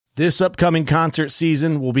This upcoming concert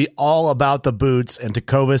season will be all about the boots, and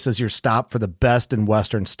Tecovas is your stop for the best in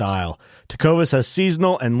Western style. Tecovas has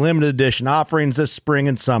seasonal and limited edition offerings this spring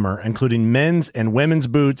and summer, including men's and women's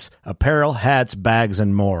boots, apparel, hats, bags,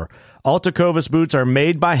 and more. All Tecovas boots are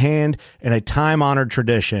made by hand in a time-honored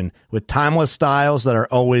tradition with timeless styles that are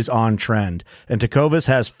always on trend. And Tecovas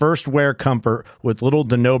has first wear comfort with little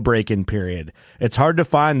to no break-in period. It's hard to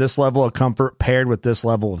find this level of comfort paired with this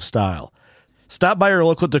level of style. Stop by your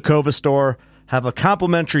local Tecovas store, have a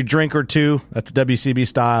complimentary drink or two, that's WCB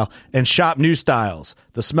style, and shop new styles.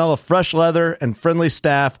 The smell of fresh leather and friendly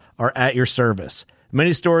staff are at your service.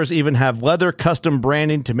 Many stores even have leather custom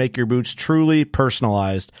branding to make your boots truly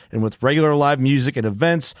personalized. And with regular live music and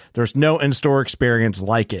events, there's no in-store experience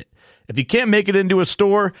like it. If you can't make it into a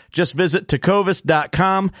store, just visit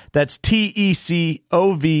tecovas.com. That's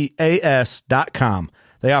TECOVAS.com.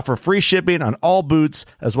 They offer free shipping on all boots,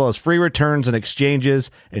 as well as free returns and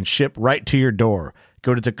exchanges, and ship right to your door.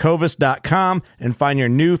 Go to tecovas.com and find your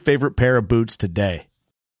new favorite pair of boots today.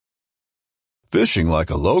 Fishing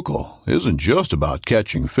like a local isn't just about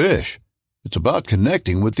catching fish. It's about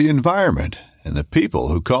connecting with the environment and the people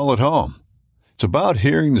who call it home. It's about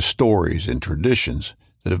hearing the stories and traditions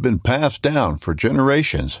that have been passed down for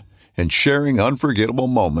generations and sharing unforgettable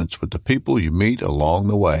moments with the people you meet along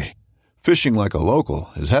the way. Fishing like a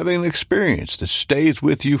local is having an experience that stays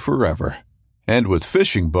with you forever. And with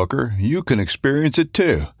Fishing Booker, you can experience it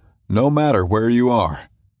too, no matter where you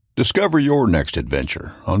are. Discover your next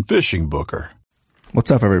adventure on Fishing Booker.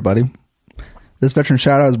 What's up, everybody? This veteran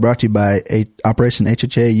shout-out is brought to you by Operation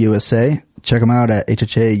HHA USA. Check them out at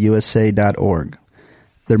hhausa.org.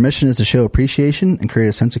 Their mission is to show appreciation and create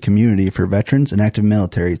a sense of community for veterans and active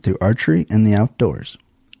military through archery and the outdoors.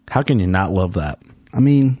 How can you not love that? I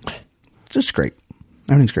mean, just great.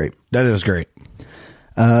 Everything's great. That is great.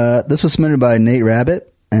 This was submitted by Nate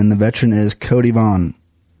Rabbit, and the veteran is Cody Vaughn.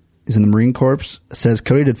 He's in the Marine Corps. It says,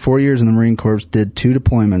 Cody did 4 years in the Marine Corps, did 2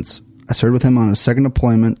 deployments. I served with him on his second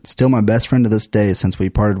deployment, still my best friend to this day since we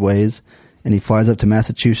parted ways, and he flies up to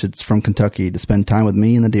Massachusetts from Kentucky to spend time with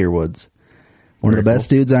me in the deer woods. One of the best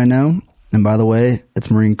dudes I know, and by the way, it's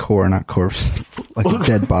Marine Corps, not corpse, like a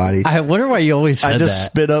dead body. I wonder why you always said that. I just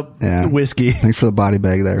spit up whiskey. Thanks for the body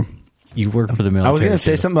bag there. You work for the military. I was going to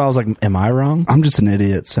say something, but I was like, am I wrong? I'm just an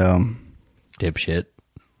idiot, so. Dipshit.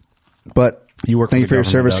 But you work thank you for your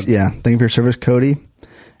service. Doug. Yeah, thank you for your service, Cody.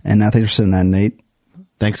 And thanks for sending that, Nate.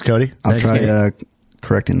 Thanks, Cody. I'll try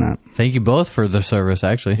correcting that. Thank you both for the service,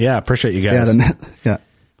 actually. Yeah, appreciate you guys. Yeah,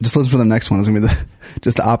 just listen for the next one. It's going to be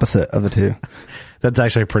just the opposite of the two. That's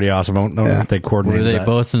actually pretty awesome. I don't know if they coordinated Were they that.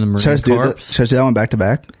 both in the Marine Corps? Should I do that one back to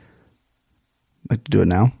back? Like to do it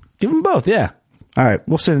now? Give them both, yeah. All right.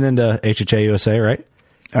 We'll send it into HHA USA, right?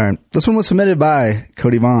 All right. This one was submitted by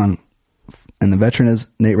Cody Vaughn, and the veteran is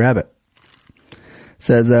Nate Rabbit.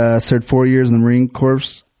 Says, served 4 years in the Marine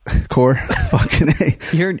Corps. Fucking A.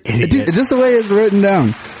 You're an idiot. Dude, just the way it's written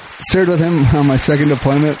down. Served with him on my second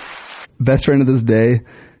deployment. Best friend of this day.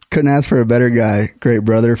 Couldn't ask for a better guy. Great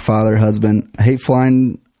brother, father, husband. I hate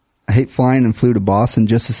flying and flew to Boston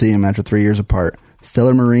just to see him after 3 years apart.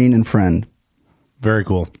 Stellar Marine and friend. Very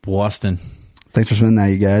cool. Boston. Thanks for spending that,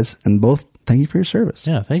 you guys. And both, thank you for your service.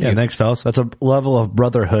 Yeah, thank you. Yeah, thanks, fellas. That's a level of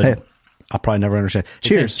brotherhood. Hey. I'll probably never understand.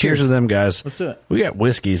 Cheers. Cheers to them, guys. Let's do it. We got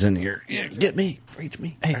whiskeys in here. Yeah, get me. Reach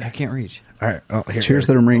me. Hey, I can't reach. All right. Oh, here, Cheers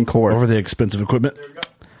to the Marine Corps. Over the expensive equipment. There we go.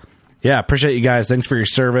 Yeah, appreciate you guys. Thanks for your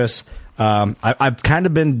service. I've kind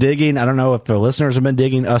of been digging. I don't know if the listeners have been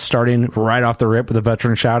digging us starting right off the rip with a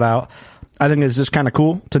veteran shout out. I think it's just kind of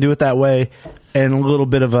cool to do it that way and a little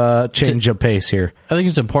bit of a change of pace here. I think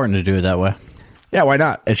it's important to do it that way. Yeah, why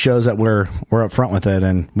not? It shows that we're up front with it,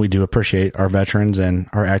 and we do appreciate our veterans and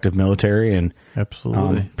our active military. And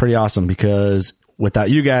absolutely, pretty awesome, because without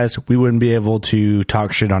you guys, we wouldn't be able to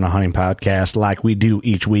talk shit on a hunting podcast like we do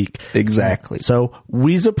each week. Exactly. So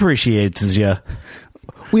we's appreciates you.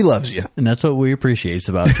 We loves you. And that's what we appreciate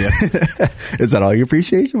about you. Is that all you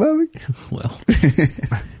appreciate about me? Well,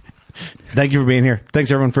 thank you for being here.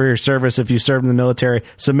 Thanks, everyone, for your service. If you served in the military,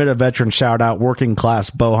 submit a veteran shout-out,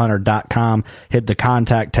 workingclassbowhunter.com. Hit the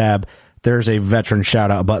contact tab. There's a veteran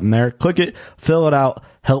shout-out button there. Click it, fill it out,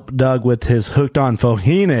 help Doug with his Hooked on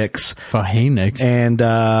Phoenix. And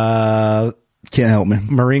can't help me.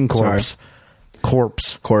 Marine Corps. Corps.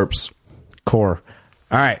 All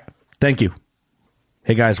right. Thank you.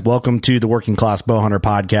 Hey guys, welcome to the Working Class Bowhunter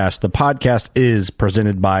podcast. The podcast is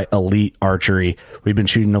presented by Elite Archery. We've been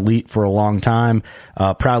shooting Elite for a long time,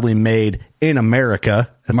 proudly made in America,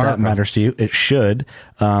 if that matters to you. It should.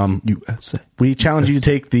 USA. We challenge you to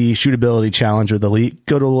take the shootability challenge with Elite.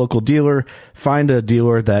 Go to a local dealer, find a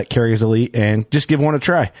dealer that carries Elite, and just give one a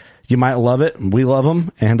try. You might love it. We love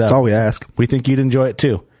them. And That's all we ask. We think you'd enjoy it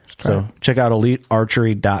too. So check out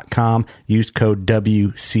EliteArchery.com. Use code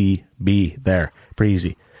WCB there. Pretty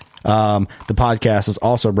easy. The podcast is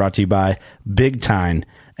also brought to you by Big Time.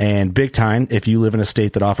 And Big Time, if you live in a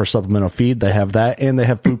state that offers supplemental feed, they have that, and they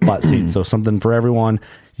have food plot seeds. So something for everyone.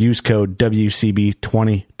 Use code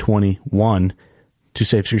WCB2021 to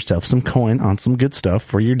save yourself some coin on some good stuff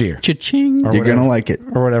for your deer. Cha-ching. You're going to like it.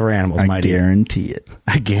 Or whatever animals might eat. I guarantee it.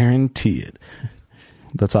 I guarantee it.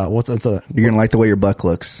 That's all. You're going to like the way your buck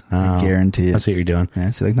looks. I guarantee it. I see what you're doing.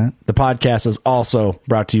 Yeah, see like that? The podcast is also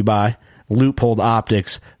brought to you by Loophole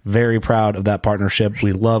Optics. Very proud of that partnership.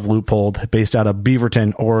 We love Loophole, based out of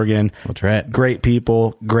Beaverton, Oregon. That's right. Great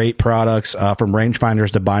people, great products, from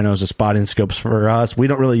rangefinders to binos to spotting scopes for us. We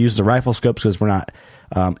don't really use the rifle scopes because we're not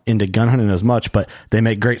into gun hunting as much, but they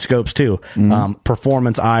make great scopes too.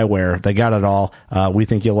 Performance eyewear, they got it all. We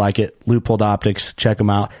think you'll like it. Loophole Optics, check them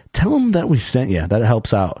out. Tell them that we sent you. That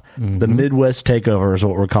helps out. The Midwest takeover is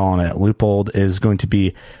what we're calling it. Loophole is going to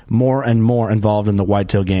be more and more involved in the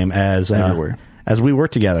whitetail game as we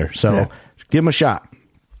work together. So give them a shot.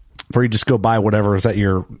 Before you just go buy whatever is at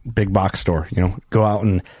your big box store, go out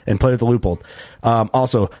and play with the Loophole.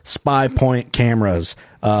 Also, Spy Point cameras,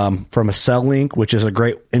 from a Cell Link, which is a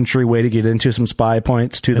great entry way to get into some spy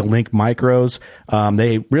points, to the Link Micros.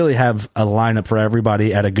 They really have a lineup for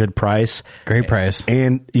everybody at a good price. Great price.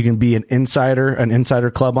 And you can be an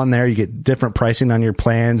insider club on there. You get different pricing on your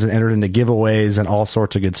plans and enter into giveaways and all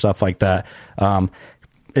sorts of good stuff like that.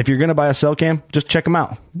 If you're going to buy a cell cam, just check them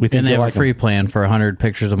out. We think and they have like a free plan for 100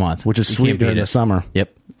 pictures a month, which is sweet during the summer.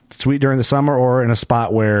 Yep. Sweet during the summer, or in a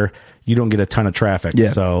spot where you don't get a ton of traffic.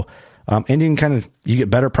 Yeah. So, and you can you get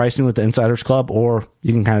better pricing with the Insiders Club, or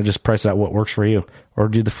you can kind of just price it out what works for you, or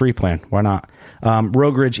do the free plan. Why not?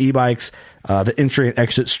 Rogue Ridge e-bikes, the entry and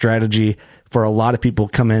exit strategy for a lot of people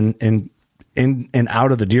come in and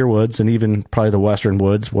out of the deer woods, and even probably the western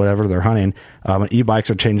woods, whatever they're hunting.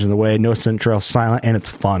 E-bikes are changing the way. No scent trail, silent, and it's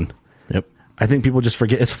fun. Yep. I think people just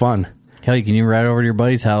forget it's fun. Hell, you can even ride over to your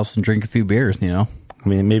buddy's house and drink a few beers, I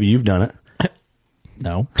mean, maybe you've done it.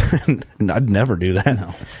 No. I'd never do that.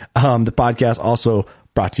 No. The podcast also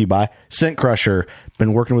brought to you by Scent Crusher.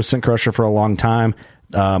 Been working with Scent Crusher for a long time.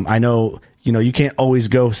 I know, you can't always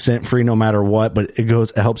go scent free no matter what, but it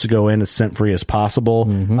helps to go in as scent free as possible.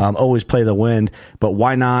 Always play the wind, but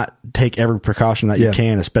why not take every precaution that you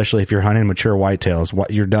can, especially if you're hunting mature whitetails?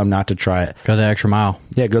 You're dumb not to try it. Go the extra mile.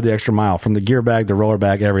 Yeah, go the extra mile. From the gear bag, the roller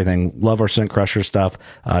bag, everything. Love our Scent Crusher stuff.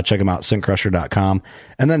 Check them out, scentcrusher.com.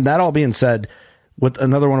 And then that all being said, with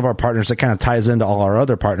another one of our partners that kind of ties into all our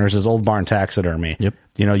other partners is Old Barn Taxidermy. Yep.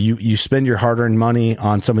 You spend your hard-earned money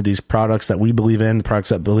on some of these products that we believe in, the products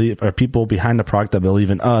that believe, or people behind the product that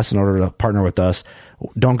believe in us in order to partner with us.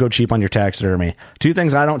 Don't go cheap on your taxidermy. Two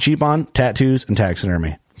things I don't cheap on: tattoos and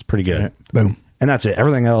taxidermy. It's pretty good. Right. Boom. And that's it.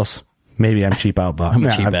 Everything else, maybe I'm cheap out, but I'm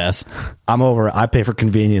a cheap ass. I'm over it. I pay for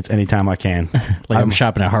convenience anytime I can. I'm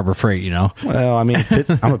shopping at Harbor Freight, Well, I mean,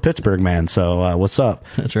 I'm a Pittsburgh man, so what's up?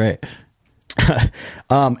 That's right.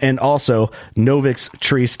 And also Novix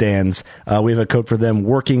tree stands. We have a code for them,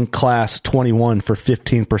 Working Class 21 for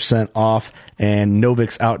 15% off, and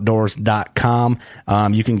novixoutdoors.com.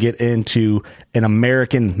 You can get into an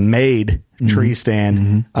American made tree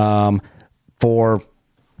stand, for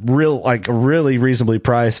really reasonably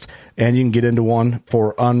priced, and you can get into one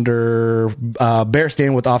for under, bear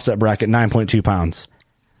stand with offset bracket, 9.2 pounds.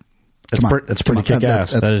 It's pretty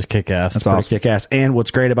kick-ass. That is kick-ass. That's awesome. Kick-ass. And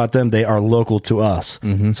what's great about them, they are local to us.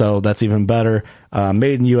 So that's even better.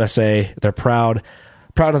 Made in USA. They're proud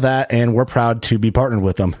of that, and we're proud to be partnered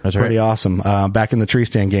with them. That's pretty right. awesome. Back in the tree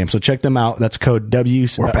stand game. So check them out. That's code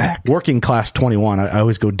Working Class 21. I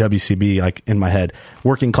always go WCB like in my head.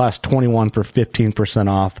 Working Class 21 for 15%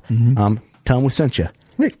 off. Tell them we sent you.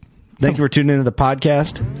 Thank you for tuning into the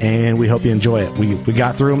podcast, and we hope you enjoy it. We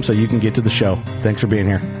got through them so you can get to the show. Thanks for being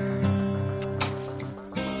here.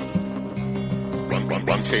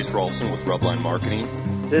 I'm Chase Rolfson with Rubline Marketing.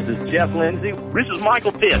 This is Jeff Lindsay. This is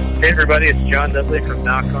Michael Pitt. Hey, everybody, it's John Dudley from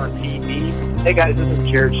Knock On TV. Hey, guys, this is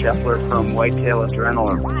Jared Scheffler from Whitetail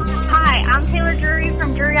Adrenaline. Hi, I'm Taylor Drury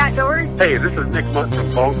from Drury Outdoors. Hey, this is Nick Munt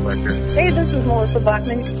from Bone Collector. Hey, this is Melissa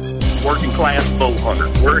Blackman. Working Class Bow Hunter.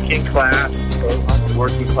 Working Class Bow Hunter.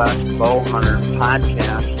 Working Class Bow Hunter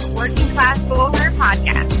podcast. Working Class Bowhunter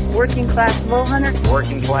Podcast. Working Class Bowhunter.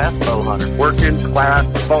 Working Class Bowhunter. Working Class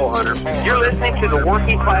Bowhunter. You're listening to the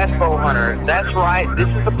Working Class Bowhunter. That's right. This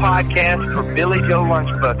is the podcast for Billy Joe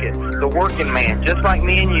Lunchbucket, the working man, just like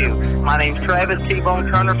me and you. My name's Travis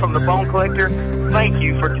T-Bone Turner from The Bone Collector. Thank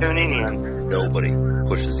you for tuning in. Nobody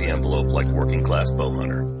pushes the envelope like Working Class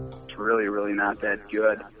Bowhunter. It's really, really not that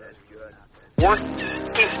good. Working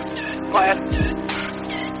Class.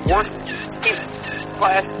 Working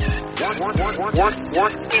Class.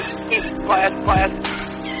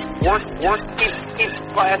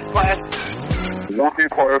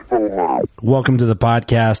 Welcome to the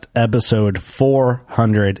podcast, episode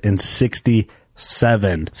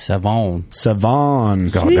 467. Savon.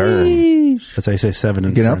 God darn. That's how you say seven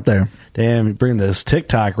in Get front. up there. Damn, you're bringing those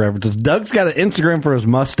TikTok references. Doug's got an Instagram for his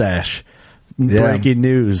mustache. Yeah. Breaking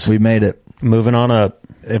news. We made it. Moving on up.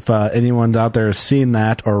 If anyone's out there has seen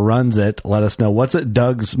that or runs it, let us know. What's it?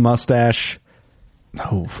 Doug's mustache.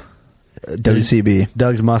 Oh, WCB.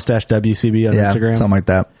 Doug's mustache WCB on Yeah, Instagram. something like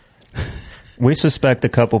that. We suspect a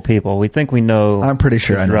couple people. We think we know. I'm pretty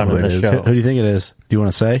sure I who's know running who it the is. show. Who do you think it is? Do you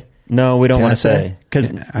want to say? No, we don't Can want I to say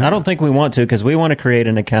because I don't think we want to because we want to create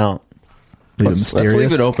an account. Leave it Let's mysterious.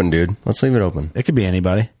 leave it open, dude. Let's leave it open. It could be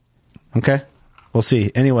anybody. Okay, we'll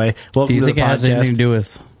see. Anyway, welcome Do you to think the it has podcast. anything to do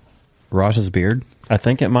with Ross's beard? I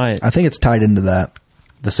think it might. I think it's tied into that.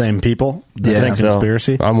 The same people? The Yeah. same I think so.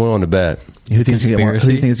 conspiracy? I'm willing to bet. Who thinks you get more? Who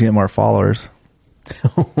do you think is get more followers?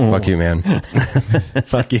 Fuck you, man.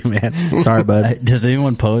 Fuck you, man. Sorry, bud. Does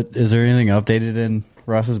anyone post? Is there anything updated in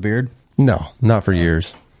Ross's beard? No, not for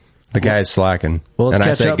years. The guy's slacking. Well, let's and I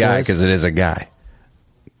catch say up, guy boys. because it is a guy.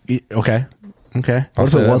 Okay. I'll What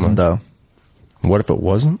if say it that wasn't, much. though? What if it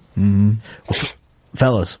wasn't?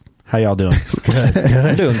 Fellas, how y'all doing?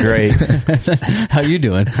 I'm doing great. How you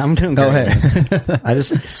doing? I'm doing great. Oh, hey. I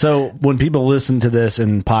just so when people listen to this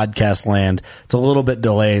in podcast land, it's a little bit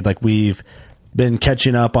delayed. Like we've been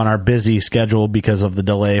catching up on our busy schedule because of the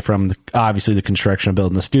delay from obviously the construction of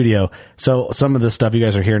building the studio. So some of the stuff you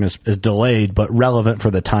guys are hearing is delayed, but relevant for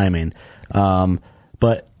the timing.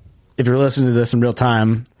 But if you're listening to this in real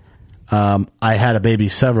time, I had a baby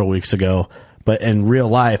several weeks ago. But in real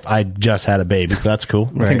life, I just had a baby, so that's cool.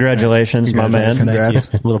 Congratulations, my man. Congrats.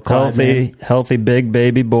 Thank you. Little Clyde, man. Healthy big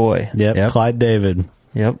baby boy. Yep, Clyde David.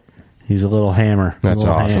 Yep. He's a little hammer. That's A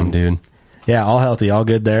little ham. awesome, dude. Yeah, all healthy, all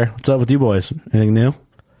good there. What's up with you boys? Anything new?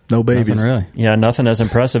 No babies. Nothing really. Yeah, nothing as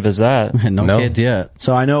impressive as that. No No. kids yet.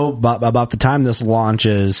 So I know about the time this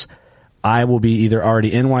launches, I will be either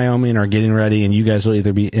already in Wyoming or getting ready, and you guys will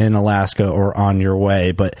either be in Alaska or on your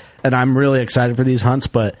way. And I'm really excited for these hunts,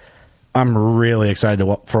 but I'm really excited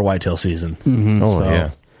for whitetail season. Oh, So, yeah.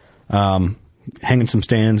 hanging some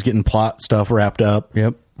stands, getting plot stuff wrapped up.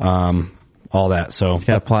 Yep. All that. So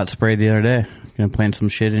Got a plot sprayed the other day. Gonna plant some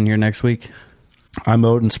shit in here next week. I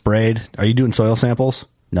mowed and sprayed. Are you doing soil samples?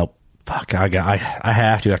 Nope. Fuck, I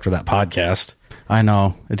have to after that podcast. I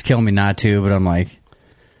know it's killing me not to, but I'm like,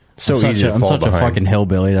 So I'm easy such, to I'm fall such a behind. fucking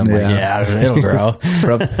hillbilly. I'm like, yeah, it'll grow.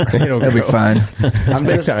 It'll be fine. I'm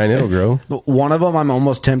Big just, time, it'll grow. one of them I'm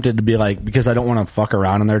almost tempted to be like, because I don't want to fuck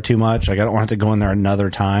around in there too much. Like I don't want to go in there another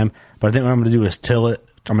time. But I think what I'm going to do is till it.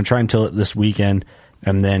 I'm going to try and till it this weekend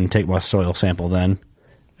and then take my soil sample then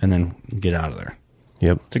and then get out of there.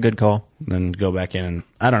 Yep. It's a good call. Then go back in and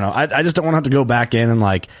I don't know. I just don't want to have to go back in and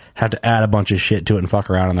like have to add a bunch of shit to it and fuck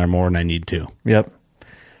around in there more than I need to. Yep.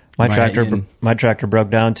 My tractor broke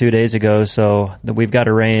down 2 days ago, so we've got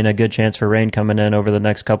a good chance for rain coming in over the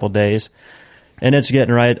next couple days. And it's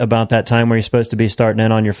getting right about that time where you're supposed to be starting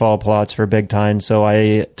in on your fall plots for big time. So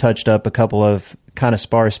I touched up a couple of kind of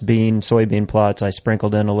sparse soybean plots. I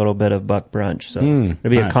sprinkled in a little bit of buck brunch. So it'll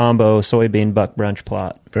be a combo soybean buck brunch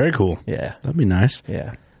plot. Very cool. Yeah. That'd be nice.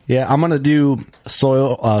 Yeah. Yeah, I'm gonna do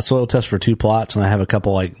soil test for 2 plots, and I have a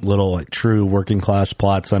couple like little like true working class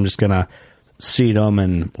plots. I'm just gonna seed them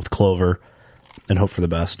and with clover and hope for the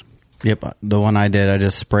best. Yep. The one I did,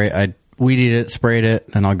 I weeded it, sprayed it,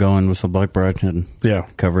 and I'll go in with some buck brush and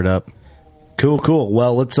cover it up. Cool.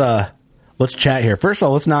 Well, let's chat here. First of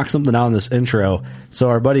all, let's knock something out in this intro. So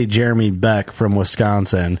our buddy Jeremy Beck from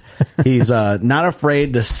Wisconsin, he's not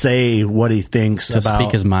afraid to say what he thinks To about.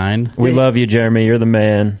 speak his mind. We love you, Jeremy. You're the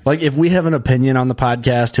man. Like if we have an opinion on the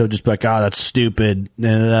podcast, he'll just be like, "Oh, that's stupid,"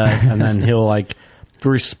 and then he'll like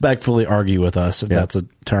respectfully argue with us, if that's a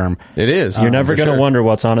term. It is. You're never going to wonder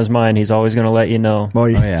what's on his mind. He's always going to let you know. Well,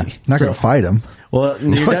 yeah. not going to fight him. Well,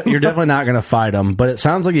 you're definitely not going to fight him, but it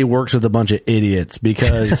sounds like he works with a bunch of idiots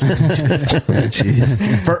because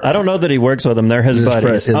Jeez. I don't know that he works with them. They're his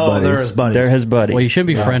buddies. his buddies. they're his buddies. They're his buddies. Well, you should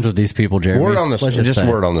be friends with these people, Jeremy. Word on the Let's just say.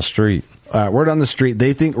 word on the street. word on the street,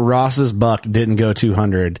 they think Ross's buck didn't go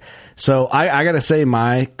 200. So I got to say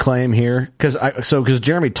my claim here, because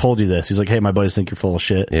Jeremy told you this. He's like, hey, my buddies think you're full of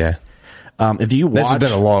shit. Yeah. If you watch,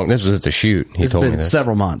 this was the shoot. He told me this.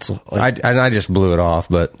 Several months. I just blew it off,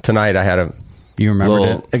 but tonight I had a You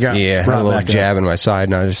remembered it? I had a little jab in my side,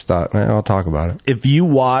 and I just thought, I'll talk about it. If you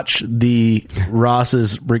watch the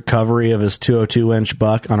Ross's recovery of his 202-inch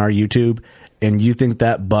buck on our YouTube, and you think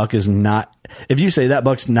that buck is not, if you say that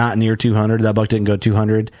buck's not near 200, that buck didn't go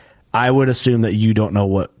 200, I would assume that you don't know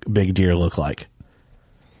what big deer look like.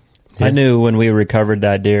 I knew when we recovered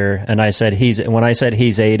that deer, and when I said he's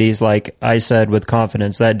 80s, like I said with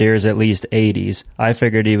confidence, that deer is at least 80s. I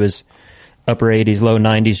figured he was upper 80s, low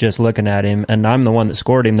 90s just looking at him, and I'm the one that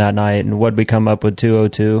scored him that night, and what'd we come up with,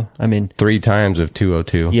 202? I mean... 3 times of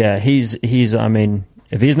 202. Yeah, he's I mean...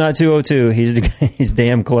 If he's not 202, he's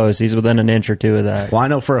damn close. He's within an inch or two of that. Well, I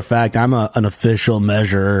know for a fact I'm an official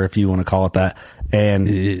measurer, if you want to call it that.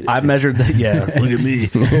 And I've measured look at me.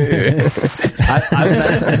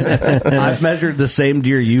 I've measured the same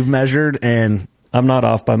deer you've measured, and I'm not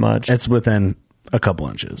off by much. It's within a couple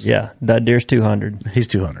inches. Yeah, that deer's 200. He's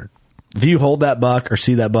 200. If you hold that buck or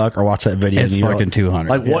see that buck or watch that video, it's fucking 200.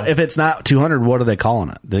 Like, what if it's not 200? What are they calling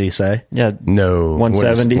it? Did he say? Yeah, no,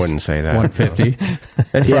 170. Wouldn't say that.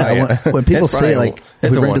 150. When people say like,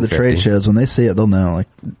 if we bring to the trade shows, when they see it, they'll know. Like,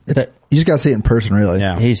 you just gotta see it in person, really.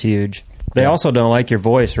 Yeah, he's huge. They also don't like your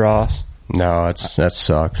voice, Ross. No, that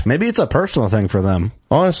sucks. Maybe it's a personal thing for them.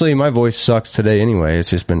 Honestly, my voice sucks today anyway. It's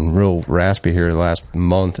just been real raspy here the last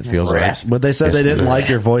month. It feels like. But they said they didn't like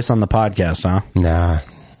your voice on the podcast, huh? Nah.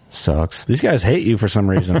 Sucks. These guys hate you for some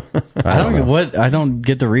reason. I don't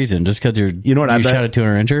get the reason. Just because you know what I bet? shot a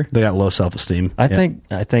 200-incher? They got low self-esteem. I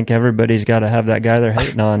think everybody's got to have that guy they're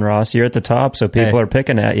hating on, Ross. You're at the top, so people are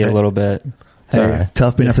picking at you a little bit. Hey,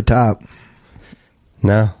 tough being at the top.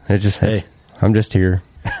 No, I'm just here.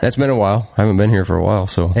 It's been a while. I haven't been here for a while,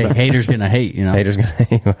 so haters gonna hate. Haters gonna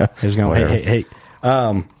hate. He's gonna hate.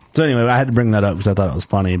 So anyway, I had to bring that up because I thought it was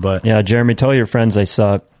funny. But yeah, Jeremy, tell your friends they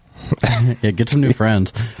suck. Yeah, get some new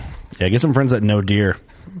friends. Yeah, get some friends that know deer.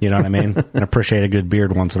 You know what I mean? And appreciate a good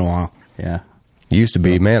beard once in a while. Yeah. Used to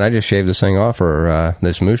be, man. I just shaved this thing off for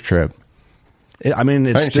this moose trip. I mean,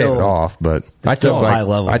 it's I didn't shave it off, but I took high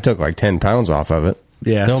level. I took like 10 pounds off of it.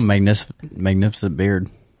 Yeah, still magnificent beard.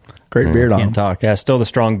 Great beard on him. Can't talk. Yeah, still the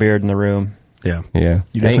strong beard in the room. Yeah. You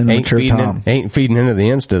definitely ain't feeding into the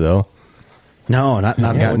Insta though. No, not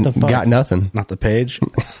got nothing. Not the page.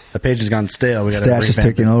 The page has gone stale. We got Stash is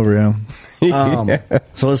taking over. Yeah.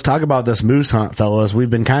 So let's talk about this moose hunt, fellas. We've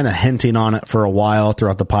been kind of hinting on it for a while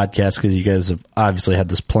throughout the podcast because you guys have obviously had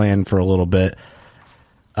this plan for a little bit.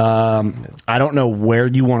 I don't know where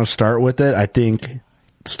you want to start with it. I think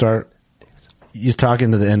you're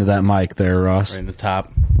talking to the end of that mic there, Ross. Right in the top.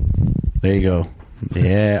 There you go.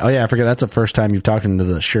 Yeah. Oh yeah, I forget that's the first time you've talked into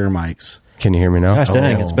the Shure mics. Can you hear me now? Gosh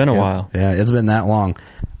dang, it's been a while. Yeah, it's been that long.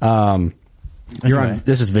 You're on.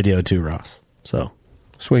 This is video too, Ross. So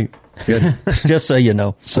sweet, good. Just so you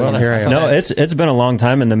know. So here I am. No, it's been a long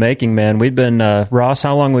time in the making, man. We've been Ross.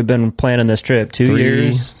 How long we've been planning this trip? 2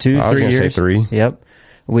 years? 3 years? I was going to say 3. Yep.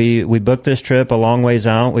 We booked this trip a long ways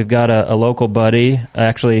out. We've got a local buddy,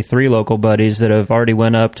 actually 3 local buddies that have already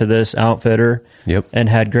went up to this outfitter. Yep. And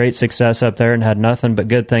had great success up there and had nothing but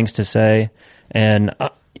good things to say. And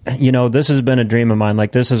this has been a dream of mine.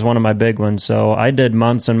 Like, this is one of my big ones. So I did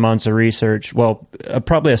months and months of research. Well,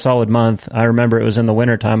 probably a solid month. I remember it was in the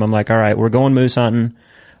wintertime. I'm like, all right, we're going moose hunting.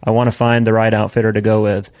 I want to find the right outfitter to go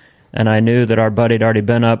with. And I knew that our buddy had already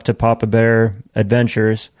been up to Papa Bear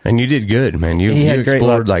Adventures. And you did good, man. You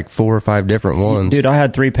explored like 4 or 5 different ones. Dude, I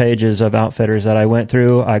had 3 pages of outfitters that I went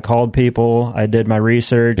through. I called people. I did my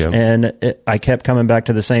research. Yep. And I kept coming back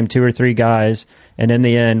to the same 2 or 3 guys. And in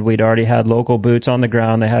the end, we'd already had local boots on the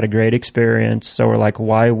ground. They had a great experience. So we're like,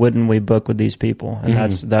 why wouldn't we book with these people?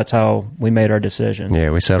 And that's how we made our decision.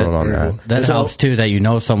 Yeah, we settled on that. That helps, too, that you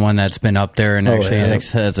know someone that's been up there and actually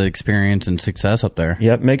has experience and success up there.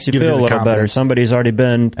 Yep, makes you feel a little better. Somebody's already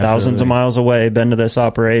been thousands of miles away, been to this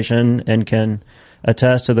operation, and can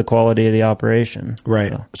attest to the quality of the operation.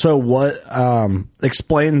 Right. So what,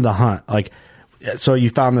 explain the hunt. Like, so you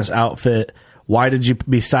found this outfit. Why did you,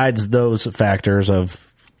 besides those factors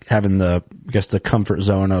of having the comfort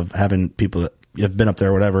zone of having people that have been up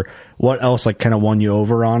there or whatever, what else like kind of won you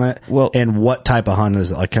over on it? Well, and what type of hunt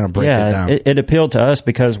is it? Like, kind of break it down. It appealed to us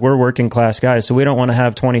because we're working class guys, so we don't want to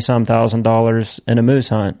have $20-some thousand in a moose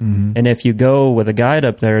hunt. Mm-hmm. And if you go with a guide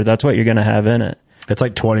up there, that's what you're going to have in it. It's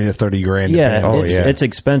like 20 to 30 grand. Yeah, it's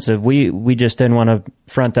expensive. We just didn't want to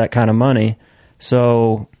front that kind of money.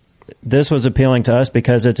 So this was appealing to us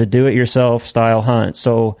because it's a do-it-yourself style hunt.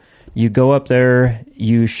 So You go up there,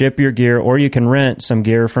 you ship your gear, or you can rent some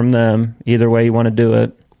gear from them. Either way you want to do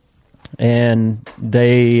it. And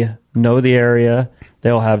they know the area.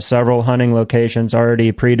 They'll have several hunting locations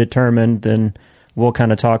already predetermined, and we'll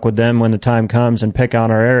kind of talk with them when the time comes and pick out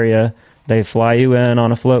our area. They fly you in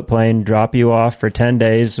on a float plane, drop you off for 10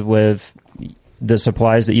 days with the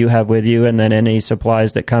supplies that you have with you, and then any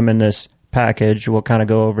supplies that come in this package. We'll kind of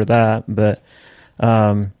go over that. But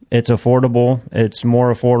it's affordable. It's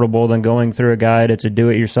more affordable than going through a guide. It's a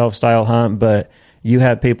do-it-yourself style hunt, but you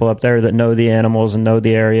have people up there that know the animals and know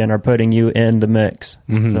the area and are putting you in the mix.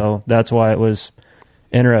 Mm-hmm. So that's why it was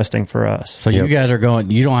interesting for us. So you guys are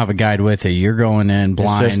going, you don't have a guide with you. You're going in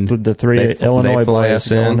blind. It's just the three Illinois boys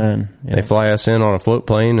going in. Yeah. They fly us in on a float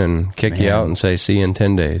plane and kick you out and say, see you in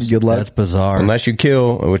 10 days. Good luck. That's bizarre. Unless you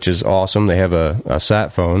kill, which is awesome. They have a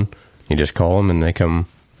sat phone. You just call them and they come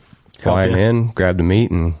flying in, grab the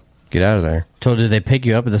meat, and get out of there. So do they pick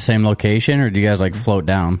you up at the same location, or do you guys like float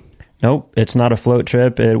down? Nope, it's not a float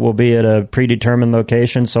trip. It will be at a predetermined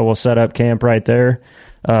location, so we'll set up camp right there.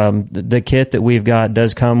 The kit that we've got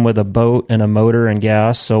does come with a boat and a motor and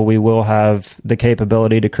gas, so we will have the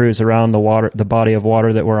capability to cruise around the body of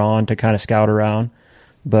water that we're on to kind of scout around.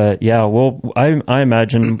 But yeah, I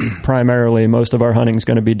imagine primarily most of our hunting is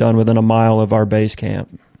going to be done within a mile of our base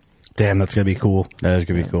camp. Damn, that's going to be cool. That is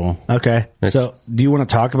going to be cool. Okay. So do you want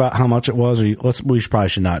to talk about how much it was? Or we probably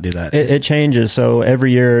should not do that. It changes. So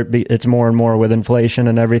every year it's more and more with inflation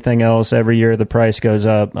and everything else. Every year the price goes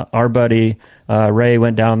up. Our buddy Ray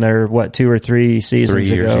went down there, 2 or 3 seasons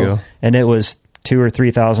 3 years ago, and it was $2,000 or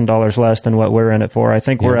 $3,000 less than what we're in it for. I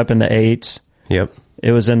think we're up in the 8s. Yep.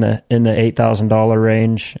 It was in the $8,000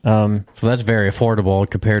 range. So that's very affordable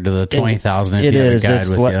compared to the $20,000. It is. It's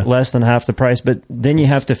less than half the price. But then you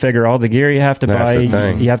have to figure all the gear you have to buy.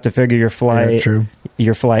 You have to figure your flight,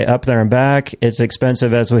 your flight up there and back. It's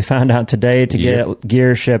expensive, as we found out today, to get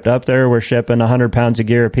gear shipped up there. We're shipping 100 pounds of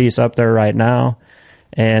gear a piece up there right now,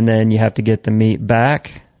 and then you have to get the meat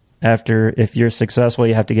back. If you're successful,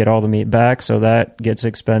 you have to get all the meat back, so that gets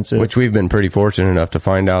expensive. Which we've been pretty fortunate enough to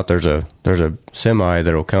find out there's a semi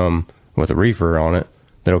that'll come with a reefer on it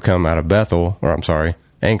that'll come out of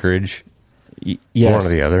Anchorage, yes. one or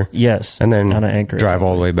the other. Yes, and then Anchorage, drive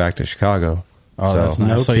all the way back to Chicago. Oh, that's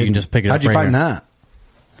nice. So you can just pick it up. How'd you find that?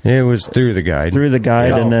 It was through the guide.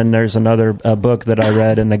 And then there's another book that I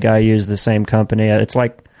read, and the guy used the same company. It's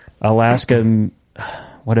like Alaska.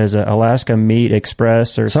 What is it? Alaska Meat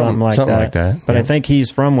Express or something like that. But I think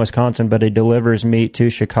he's from Wisconsin, but he delivers meat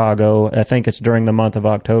to Chicago. I think it's during the month of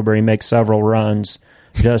October. He makes several runs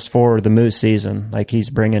just for the moose season. Like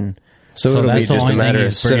he's bringing. So it'll be just a matter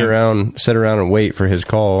of sit around and wait for his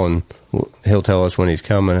call, and he'll tell us when he's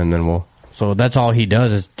coming, and then we'll. So that's all he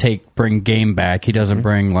does is bring game back. He doesn't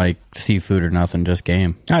bring like seafood or nothing, just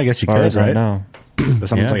game. I guess you could, right? Now. But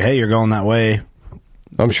someone's like, hey, you're going that way.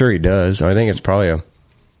 I'm sure he does. I think it's probably a.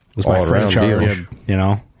 Was my friend charge, you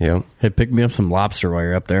know? Yeah. Hey, pick me up some lobster while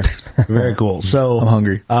you're up there. Very cool. So I'm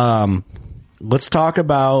hungry. Let's talk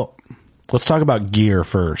about gear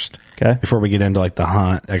first. Okay. Before we get into like the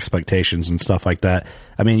hunt expectations and stuff like that.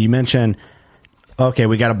 I mean, you mentioned, okay,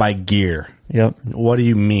 we got to buy gear. Yep. What do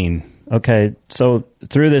you mean? Okay, so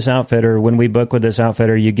through this outfitter, when we book with this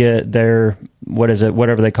outfitter, you get their,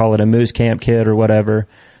 whatever they call it, a moose camp kit or whatever.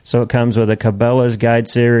 So it comes with a Cabela's Guide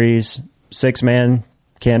Series 6-man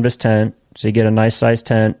canvas tent. So you get a nice size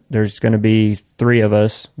tent. There's going to be 3 of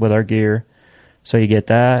us with our gear. So you get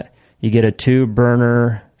that. You get a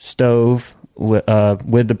 2-burner stove with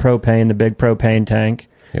the propane, the big propane tank.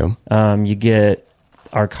 Yep. You get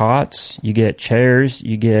our cots, you get chairs,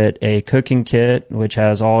 you get a cooking kit, which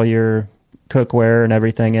has all your cookware and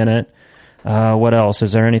everything in it. What else?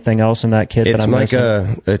 Is there anything else in that kit that I'm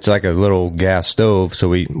missing? It's like a little gas stove, so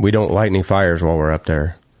we don't light any fires while we're up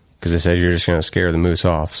there. Because they said you're just going to scare the moose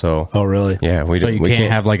off. So, oh really? Yeah, we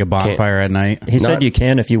can't have like a bonfire at night. He said you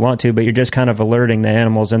can if you want to, but you're just kind of alerting the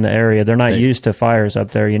animals in the area. They're not used to fires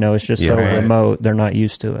up there. You know, it's just remote. They're not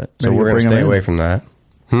used to it. So we're going to stay away from that.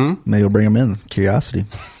 Maybe we'll bring them in. Curiosity.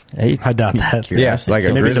 Hey, I doubt that. Yeah, like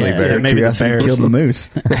a grizzly bear. Maybe the bears killed the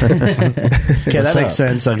moose. Okay, that makes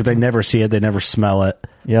sense. Like they never see it, they never smell it.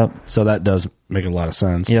 Yep. So that does make a lot of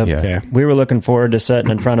sense. Yep. Yeah. Okay. We were looking forward to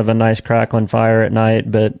sitting in front of a nice crackling fire at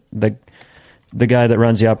night, but the guy that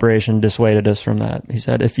runs the operation dissuaded us from that. He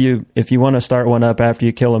said, if you want to start one up after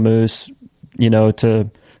you kill a moose, you know,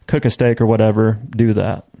 to cook a steak or whatever, do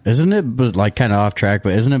that. Isn't it like kind of off track?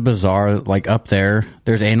 But isn't it bizarre? Like up there's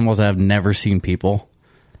animals that have never seen people.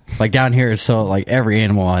 Like down here, it's so like every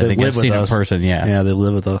animal I think I've seen in person. Yeah, they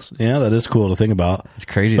live with us. Yeah, that is cool to think about. It's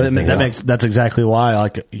crazy. But that's exactly why,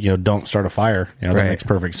 like, don't start a fire. That makes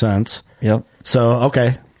perfect sense. Yep. So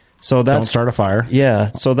okay. So that's don't start a fire.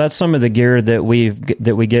 Yeah. So that's some of the gear that we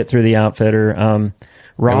get through the outfitter.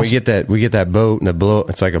 Ross, and we get that boat and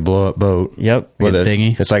it's like a blow up boat. Yep. With a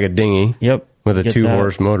dinghy. It's like a dinghy. Yep. With a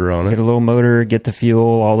 2-horse motor on it. Get a little motor, get the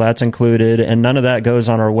fuel, all that's included, and none of that goes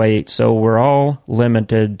on our weight. So we're all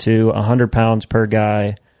limited to 100 pounds per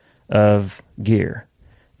guy of gear.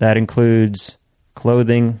 That includes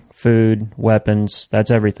clothing, food, weapons.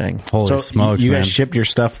 That's everything. Holy smokes, you guys shipped your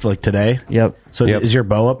stuff like today? Yep. So is your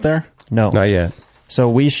bow up there? No. Not yet. So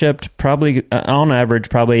we shipped probably, on average,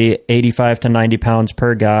 probably 85 to 90 pounds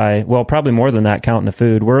per guy. Well, probably more than that counting the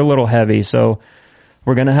food. We're a little heavy, so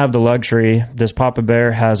we're going to have the luxury. This Papa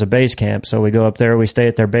Bear has a base camp, so we go up there. We stay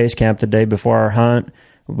at their base camp the day before our hunt.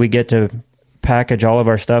 We get to package all of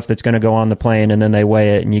our stuff that's going to go on the plane, and then they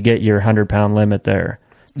weigh it, and you get your 100-pound limit there.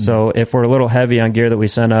 Mm-hmm. So if we're a little heavy on gear that we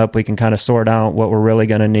send up, we can kind of sort out what we're really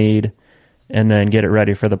going to need and then get it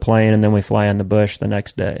ready for the plane, and then we fly in the bush the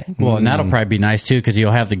next day. Well, and that'll probably be nice, too, because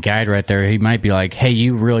you'll have the guide right there. He might be like, hey,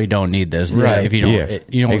 you really don't need this. Right. If you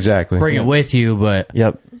don't, exactly. bring it with you, but...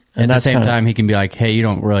 Yep. And at the same time, he can be like, "Hey, you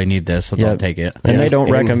don't really need this, so don't take it." And they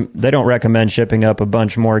don't recommend shipping up a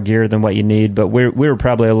bunch more gear than what you need. But we were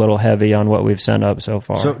probably a little heavy on what we've sent up so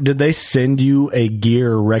far. So did they send you a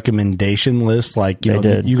gear recommendation list? Like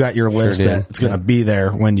you got your list that it's going to be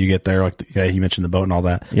there when you get there. Like you mentioned the boat and all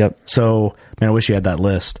that. Yep. So man, I wish you had that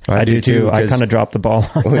list. I do too. I kind of dropped the ball.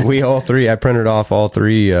 We all three. I printed off all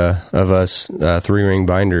three of us 3-ring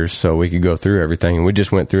binders so we could go through everything. And we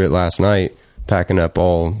just went through it last night, packing up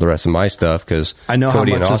all the rest of my stuff because I know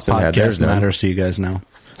Cody how much and this Austin had theirs podcast done. matters to you guys now.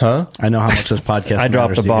 Huh? I know how much this podcast I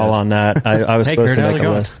dropped the ball on that. I was supposed to make a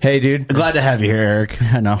list. Hey, dude. Glad to have you here, Eric.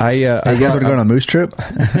 I know. you guys want to go on a moose trip?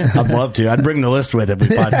 I'd love to. I'd bring the list with if we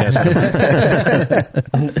podcast.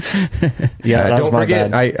 Yeah, that don't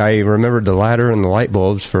forget, I remembered the ladder and the light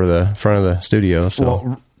bulbs for the front of the studio. So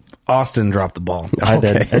Well, Austin dropped the ball. I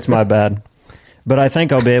did. It's my bad. But I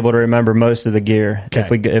think I'll be able to remember most of the gear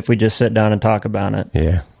if we just sit down and talk about it.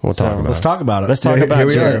 Yeah, we'll talk about it. Let's talk about it. Let's talk about it.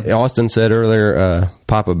 Here we are. Austin said earlier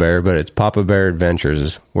Papa Bear, but it's Papa Bear Adventures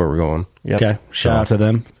is where we're going. Yep. Okay. Shout out to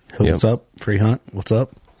them. What's up? Free hunt. What's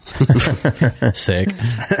up? Sick.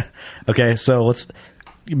 Okay, so let's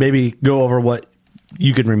maybe go over what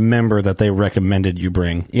you can remember that they recommended you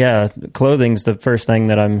bring. Yeah, clothing's the first thing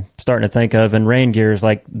that I'm starting to think of, and rain gear is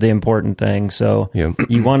like the important thing. So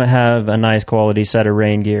you want to have a nice quality set of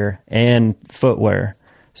rain gear and footwear.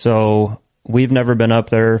 So we've never been up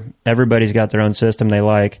there. Everybody's got their own system they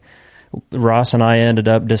like. Ross and I ended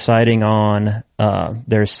up deciding on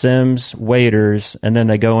their Sims waders, and then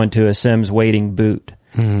they go into a Sims wading boot.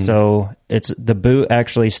 Mm-hmm. So the boot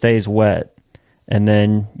actually stays wet, and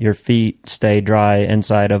then your feet stay dry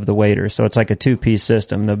inside of the waders. So it's like a 2-piece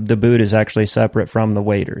system. The boot is actually separate from the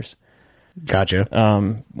waders. Gotcha.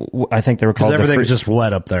 I think they were called... Because everything's just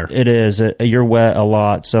wet up there. It is. You're wet a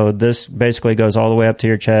lot. So this basically goes all the way up to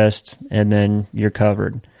your chest, and then you're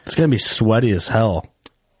covered. It's going to be sweaty as hell.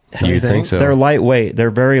 You think so? They're lightweight.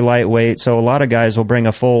 They're very lightweight. So a lot of guys will bring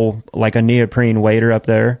a full, like a neoprene wader up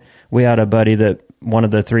there. We had a buddy that, one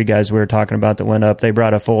of the 3 guys we were talking about that went up, they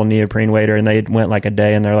brought a full neoprene wader, and they went like a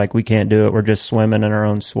day, and they're like, we can't do it. We're just swimming in our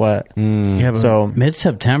own sweat. Yeah, but so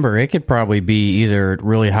mid-September, it could probably be either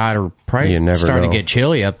really hot or probably starting to get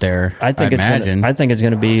chilly up there. I think it's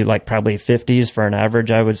going to be like probably 50s for an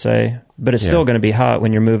average, I would say. But it's still going to be hot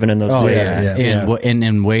when you're moving in those waders. And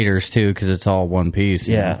in waders, too, because it's all one piece.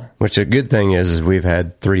 Yeah. Which a good thing is we've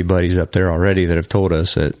had 3 buddies up there already that have told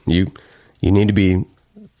us that you need to be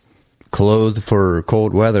clothed for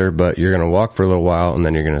cold weather, but you're going to walk for a little while, and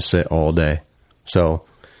then you're going to sit all day. So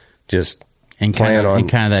just plan on... And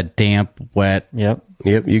kind of that damp, wet... Yep.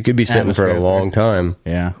 You could be sitting for a long time.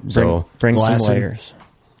 Yeah. So bring some layers.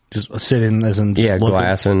 Just sitting as in...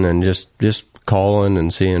 glassing and just calling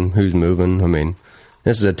and seeing who's moving. I mean,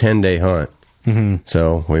 this is a 10-day hunt. Mm-hmm.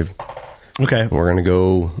 So we're going to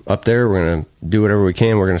go up there. We're going to do whatever we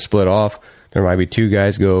can. We're going to split off. There might be 2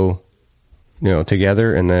 guys go,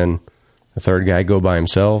 together, and then the 3rd guy go by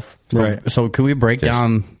himself. Right. So can we break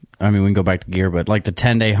down... I mean, we can go back to gear, but like the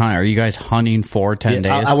 10-day hunt, are you guys hunting for 10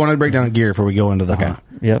 days? I want to break down gear before we go into the hunt.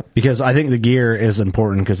 Yeah. Because I think the gear is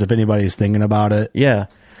important, because if anybody's thinking about it... Yeah.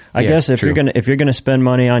 I guess if you're gonna spend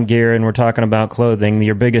money on gear, and we're talking about clothing,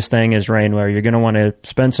 your biggest thing is rainwear. You're going to want to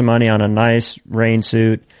spend some money on a nice rain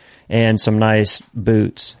suit and some nice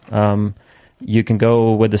boots. you can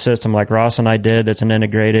go with the system like Ross and I did. That's an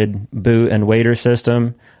integrated boot and wader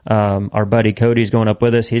system. Our buddy Cody's going up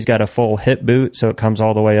with us. He's got a full hip boot, so it comes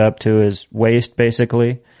all the way up to his waist,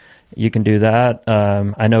 basically. You can do that.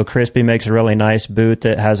 I know Crispy makes a really nice boot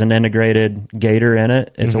that has an integrated gaiter in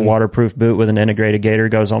it. It's a waterproof boot with an integrated gaiter,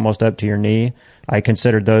 goes almost up to your knee. I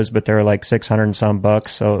considered those, but they're like $600 and some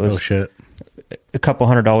bucks. So it was a couple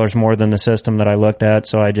 $100 more than the system that I looked at.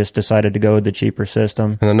 So I just decided to go with the cheaper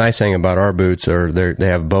system. And the nice thing about our boots are they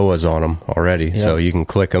have boas on them already, Yep. so you can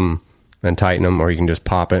click them and tighten them, or you can just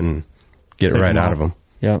pop it and get it right out of them.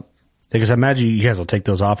 Yep. Because I imagine you guys will take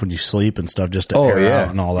those off when you sleep and stuff just to air out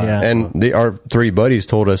and all that. Yeah. And our 3 buddies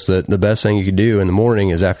told us that the best thing you could do in the morning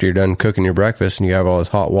is after you're done cooking your breakfast and you have all this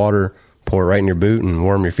hot water, pour it right in your boot and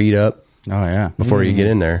warm your feet up. Oh, yeah. Before you get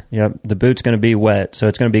in there. Yep. The boot's going to be wet, so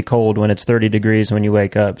it's going to be cold when it's 30 degrees when you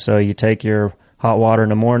wake up. So you take your hot water in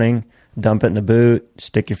the morning, dump it in the boot,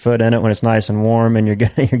 stick your foot in it when it's nice and warm, and you're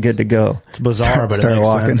good to go. It's bizarre, but Start it makes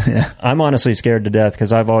walking. sense. Yeah. I'm honestly scared to death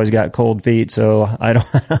because I've always got cold feet, so I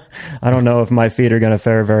don't know if my feet are going to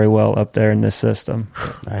fare very well up there in this system.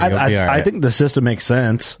 I think the system makes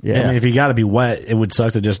sense. Yeah. I mean, if you got to be wet, it would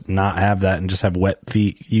suck to just not have that and just have wet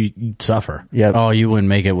feet. You'd suffer. Yeah. Oh, you wouldn't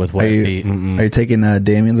make it with wet feet. Are you taking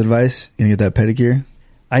Damien's advice? You gonna get that pedicure?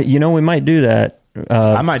 We might do that.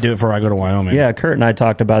 I might do it before I go to Wyoming. Yeah, Kurt and I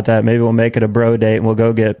talked about that. Maybe we'll make it a bro date and we'll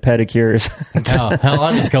go get pedicures. Hell,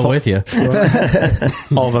 I'll just go with you.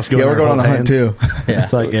 All of us go. Yeah, we're going on a hunt too. Yeah.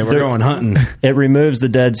 It's like, we're going hunting. It removes the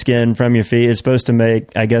dead skin from your feet. It's supposed to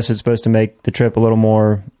make the trip a little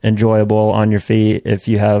more enjoyable on your feet if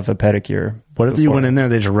you have a pedicure. What if you went in there,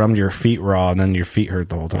 they just rubbed your feet raw and then your feet hurt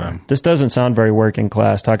the whole time? This doesn't sound very working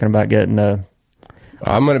class, talking about getting a...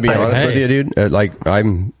 I'm going to be honest with you, dude.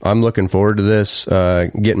 I'm looking forward to this,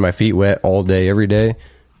 getting my feet wet all day, every day,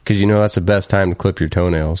 because that's the best time to clip your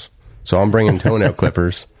toenails. So I'm bringing toenail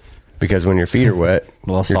clippers because when your feet are wet,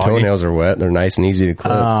 your toenails are wet. They're nice and easy to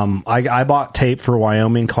clip. I bought tape for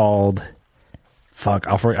Wyoming called,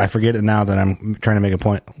 I forget it now that I'm trying to make a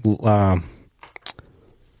point.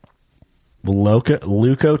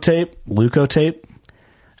 Leuco tape.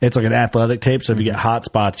 It's like an athletic tape, so if you get hot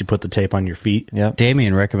spots, you put the tape on your feet. Yep.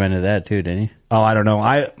 Damien recommended that too, didn't he? Oh, I don't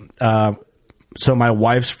know. So my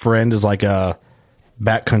wife's friend is like a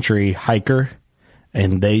backcountry hiker,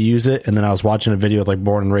 and they use it. And then I was watching a video with like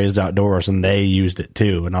Born and Raised Outdoors, and they used it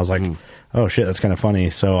too. And I was like, oh shit, that's kind of funny.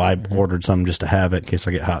 So I ordered some just to have it in case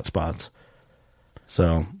I get hot spots.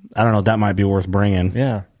 So I don't know. That might be worth bringing.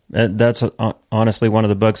 Yeah. That's honestly one of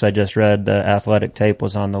the books I just read. The athletic tape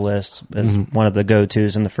was on the list as one of the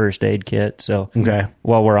go-tos in the first aid kit. So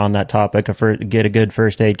while we're on that topic, get a good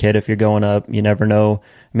first aid kit if you're going up. You never know.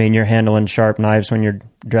 I mean, you're handling sharp knives when you're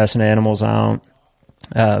dressing animals out.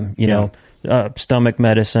 Stomach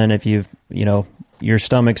medicine. If your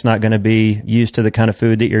stomach's not going to be used to the kind of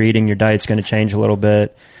food that you're eating, your diet's going to change a little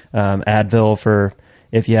bit. Advil for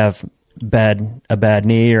if you have a bad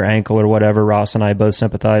knee or ankle or whatever. Ross and I both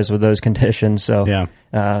sympathize with those conditions. So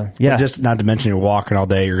But just not to mention you're walking all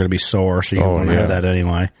day, you're going to be sore, so you don't want to have that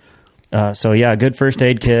anyway. Good first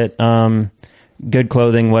aid kit, good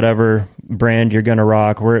clothing, whatever brand you're going to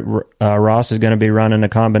rock. Ross is going to be running a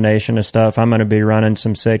combination of stuff. I'm going to be running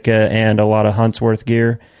some Sitka and a lot of Huntsworth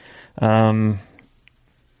gear.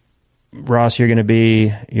 Ross, you're going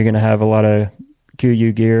to have a lot of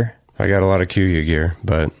QU gear. I got a lot of QU gear,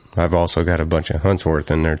 but I've also got a bunch of Huntsworth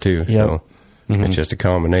in there too. Yep. So it's just a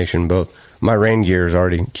combination. Both my rain gear is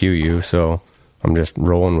already QU, so I'm just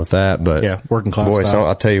rolling with that. But working class boy, style.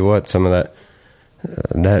 I'll tell you what, some of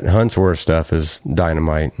that Huntsworth stuff is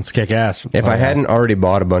dynamite. It's kick ass. If I hadn't already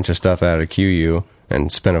bought a bunch of stuff out of QU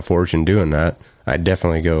and spent a fortune doing that, I'd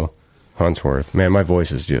definitely go Huntsworth. Man, my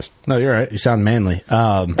voice is just... No, you're right. You sound manly.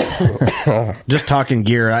 Just talking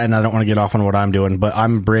gear, and I don't want to get off on what I'm doing, but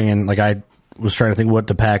I'm bringing, I was trying to think what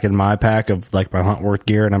to pack in my pack of, my Huntworth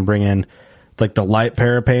gear, and I'm bringing, the light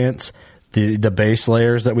pair of pants, the base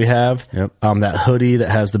layers that we have, that hoodie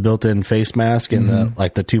that has the built-in face mask and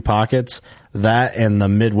the 2 pockets, that and the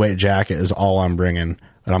midweight jacket is all I'm bringing,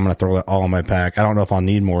 and I'm going to throw that all in my pack. I don't know if I'll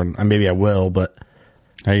need more. Maybe I will, but...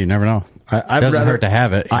 Hey, you never know. It doesn't hurt to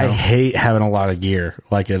have it. I hate having a lot of gear.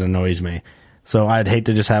 It annoys me. So I'd hate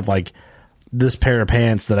to just have this pair of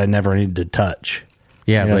pants that I never need to touch.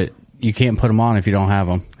 Yeah, but you can't put them on if you don't have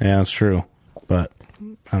them. Yeah, that's true. But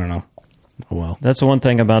I don't know. Oh, well. That's the one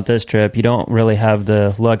thing about this trip. You don't really have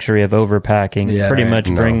the luxury of overpacking. Yeah, pretty much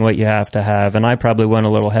bring what you have to have. And I probably went a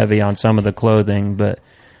little heavy on some of the clothing, but...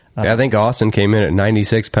 I think Austin came in at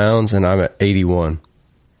 96 pounds, and I'm at 81.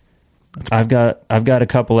 I've got a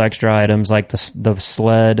couple extra items like the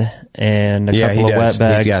sled and a couple of wet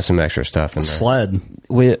bags. He's got some extra stuff in there. Sled.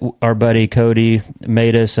 Our buddy Cody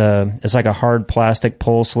made us it's like a hard plastic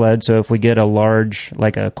pole sled. So if we get a large,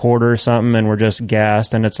 like a quarter or something, and we're just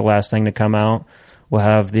gassed and it's the last thing to come out, we'll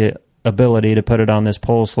have the ability to put it on this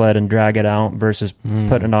pole sled and drag it out versus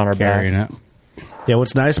putting it on our back. It. Yeah,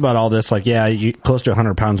 what's nice about all this, like, you close to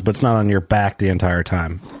 100 pounds, but it's not on your back the entire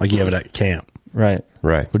time. Like you have it at camp. Right.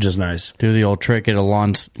 Which is nice. Do the old trick, get a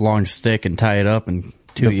long stick and tie it up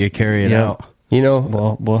until you carry it out. You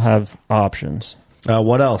know, we'll have options.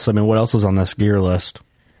 What else? I mean, what else is on this gear list?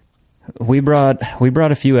 We brought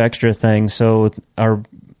a few extra things. So our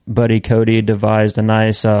buddy Cody devised a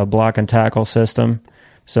nice block and tackle system.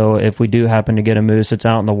 So if we do happen to get a moose that's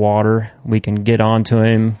out in the water, we can get onto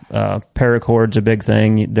him. Paracord's a big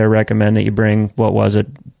thing. They recommend that you bring,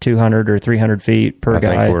 200 or 300 feet per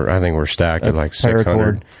guy. I think we're stacked at like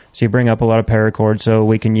 600. So you bring up a lot of paracord, so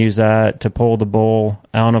we can use that to pull the bull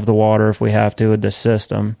out of the water if we have to with this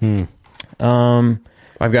system.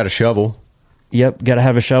 I've got a shovel. Yep, got to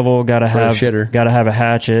have a shovel. Got to have a hatchet. Gotta have a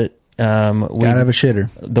shitter.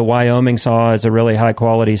 The Wyoming saw is a really high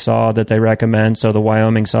quality saw that they recommend. So the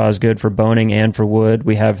Wyoming saw is good for boning and for wood.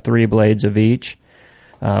 We have 3 blades of each.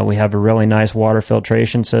 We have a really nice water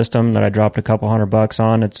filtration system that I dropped a couple $100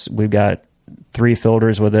 on. We've got 3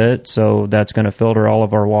 filters with it, so that's going to filter all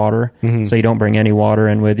of our water. So you don't bring any water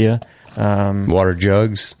in with you. Water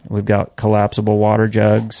jugs. We've got collapsible water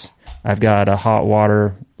jugs. I've got a hot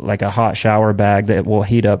water, like a hot shower bag that will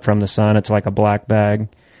heat up from the sun. It's like a black bag.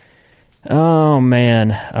 Oh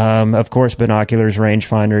man! Of course, binoculars,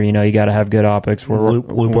 rangefinder. You got to have good optics. We're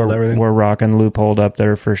rocking loopholed up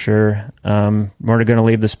there for sure. We're going to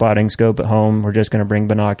leave the spotting scope at home. We're just going to bring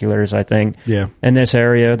binoculars. I think. Yeah. In this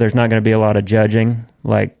area, there's not going to be a lot of judging.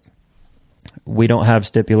 Like, we don't have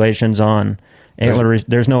stipulations on antler.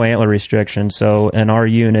 There's no antler restriction. So in our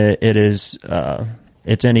unit, it is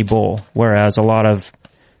it's any bull. Whereas a lot of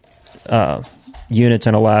units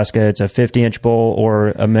in Alaska, it's a 50-inch bull or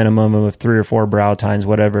a minimum of 3 or 4 brow tines,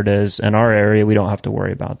 whatever it is. In our area, we don't have to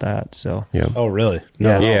worry about that. So, yeah. Oh, really?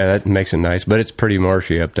 No. Yeah, that makes it nice, but it's pretty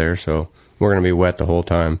marshy up there, so we're going to be wet the whole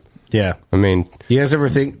time. Yeah. I mean, you guys ever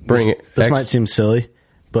think this might seem silly,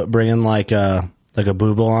 but bringing like a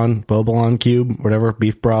bobolon cube, whatever,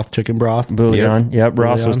 beef broth, chicken broth. Bouillon. Yep,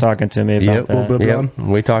 Ross was talking to me about that. Yep.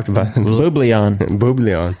 We talked about Bouillon.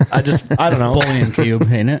 Bouillon. I don't know. Bouillon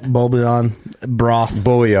cube, ain't it? Bouillon, broth.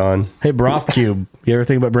 Bouillon. Hey, broth cube. You ever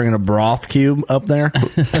think about bringing a broth cube up there?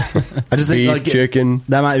 I just think beef, chicken.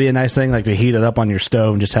 That might be a nice thing, like to heat it up on your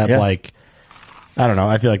stove and just have I don't know.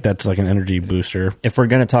 I feel like that's like an energy booster. If we're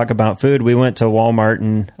going to talk about food, we went to Walmart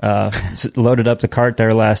and loaded up the cart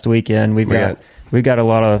there last weekend. We got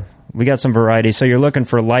some variety. So you're looking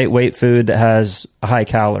for lightweight food that has high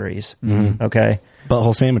calories. Mm-hmm. Okay.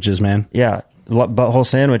 Butthole sandwiches, man. Yeah. Butthole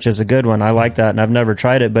sandwich is a good one. I like that, and I've never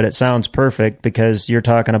tried it, but it sounds perfect because you're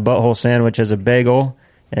talking a butthole sandwich as a bagel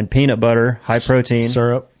and peanut butter, high protein,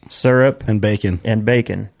 syrup, and bacon.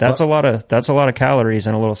 That's a lot of calories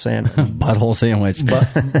in a little sandwich. Butthole sandwich.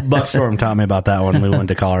 Buckstorm taught me about that when we went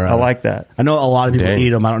to Colorado. I like that. I know a lot of people eat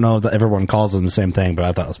them. I don't know if everyone calls them the same thing, but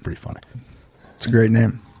I thought it was pretty funny. It's a great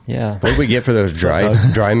name. Yeah. What did we get for those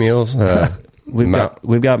dry meals? We've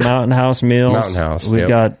got Mountain House meals. Mountain House. We've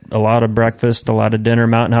got a lot of breakfast, a lot of dinner.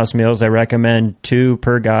 Mountain House meals. They recommend 2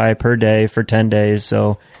 per guy per day for 10 days.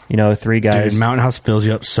 So 3 guys. Dude, Mountain House fills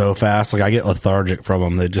you up so fast. Like I get lethargic from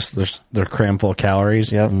them. They're crammed full of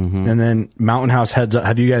calories. Yep. Mm-hmm. And then Mountain House heads up.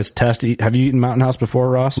 Have you guys have you eaten Mountain House before,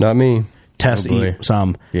 Ross? Not me. Eat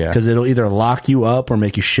some. Yeah. Because it'll either lock you up or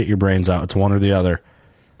make you shit your brains out. It's one or the other.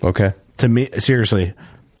 Okay. To me, seriously.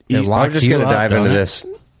 I'm just going to dive into this.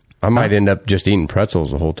 I might end up just eating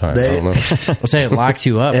pretzels the whole time. I don't know. I'll say it locks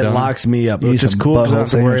you up. It locks me up, which is cool because I don't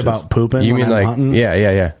have to worry about pooping. You mean like, hunting.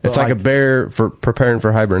 Yeah. It's like a bear preparing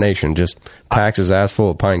for hibernation. Just packs his ass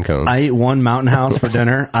full of pine cones. I eat one Mountain House for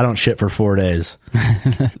dinner. I don't shit for 4 days.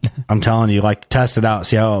 I'm telling you, test it out.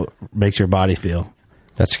 See how it makes your body feel.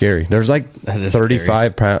 That's scary. There's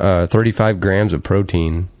 35 grams of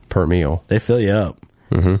protein per meal. They fill you up.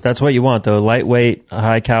 Mm-hmm. That's what you want, though. Lightweight,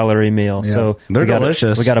 high calorie meal. Yeah. So they're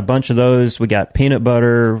delicious. We got a bunch of those. We got peanut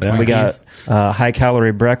butter. Yeah. We got high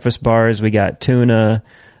calorie breakfast bars. We got tuna.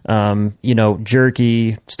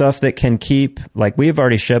 Jerky, stuff that can keep. Like we've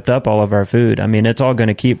already shipped up all of our food. I mean, it's all going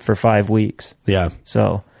to keep for 5 weeks. Yeah.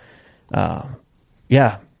 So,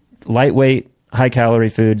 lightweight, high calorie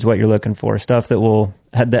food's what you're looking for. Stuff that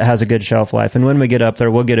has a good shelf life. And when we get up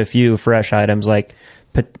there, we'll get a few fresh items like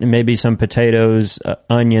maybe some potatoes,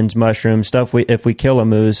 onions, mushrooms, stuff. If we kill a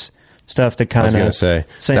moose, stuff to kind I of. was going to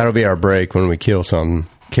say, that'll be our break when we kill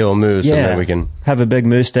a moose, and then we can have a big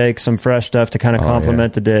moose steak, some fresh stuff to kind of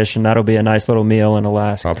complement the dish, and that'll be a nice little meal in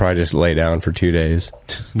Alaska. I'll probably just lay down for 2 days.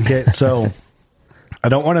 Okay, so I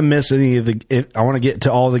don't want to miss any of the. I want to get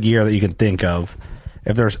to all the gear that you can think of.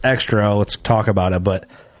 If there's extra, let's talk about it. But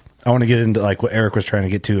I want to get into like what Eric was trying to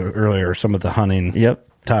get to earlier, some of the hunting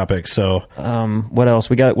topics. So, what else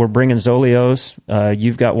we got? We're bringing Zolios.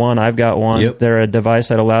 You've got one. I've got one. Yep. They're a device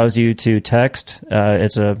that allows you to text.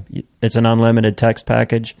 It's an unlimited text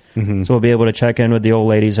package. So we'll be able to check in with the old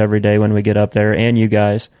ladies every day when we get up there, and you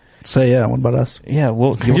guys. Say what about us? Yeah,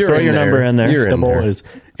 you'll throw your number in there. You're in there.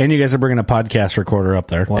 And you guys are bringing a podcast recorder up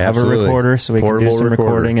there. We'll have a recorder so we can do some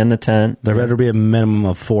recording in the tent. There better be a minimum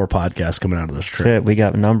of 4 podcasts coming out of this trip. Shit, we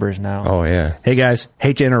got numbers now. Oh, yeah. Hey, guys,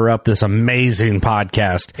 hate to interrupt this amazing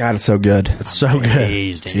podcast. God, it's so good. It's so good.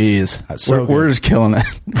 Jeez. So we're just killing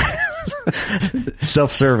it.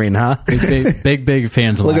 Self-serving, huh? Big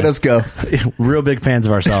fans of Look mine. at us go. Real big fans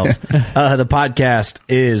of ourselves. The podcast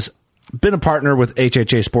is been a partner with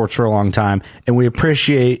HHA Sports for a long time, and we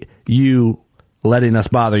appreciate you letting us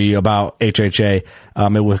bother you about HHA.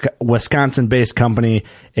 It was a Wisconsin-based company,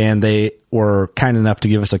 and they were kind enough to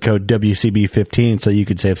give us a code WCB15 so you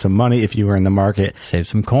could save some money if you were in the market. Save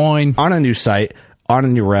some coin. On a new site, on a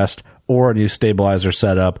new rest, or a new stabilizer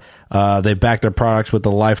setup. They back their products with a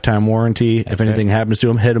lifetime warranty. If anything happens to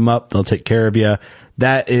them, hit them up. They'll take care of you.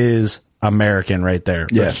 That is American right there.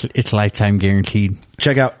 Yeah. It's lifetime guaranteed.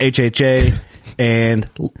 Check out HHA and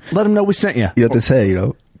let them know we sent you. You have to say,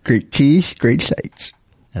 great cheese, great sights.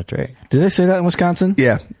 That's right. Did they say that in Wisconsin?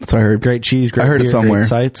 Yeah, that's what I heard. Great cheese, great I heard beer, it somewhere. great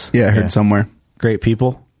sites. Yeah, I heard it somewhere. Great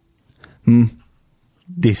people.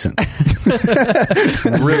 Decent.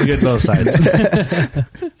 Really good both sides.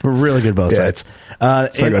 Really good both sides.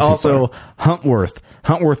 And also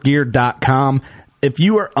Huntworthgear.com. If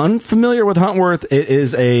you are unfamiliar with Huntworth, it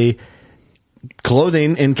is a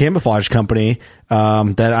clothing and camouflage company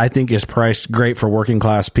that I think is priced great for working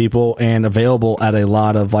class people and available at a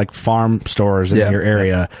lot of like farm stores in your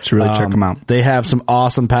area. Should really check them out. They have some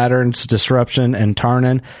awesome patterns, disruption and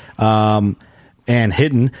tarnin. And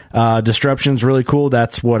hidden disruption's really cool.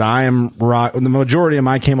 That's what I am the majority of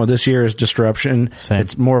my camo this year is disruption. Same.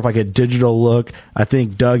 It's more of like a digital look. I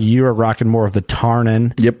think Doug, you are rocking more of the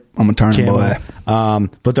tarnin. Yep, I'm a tarnin boy.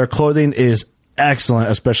 But their clothing is excellent,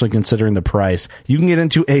 especially considering the price. You can get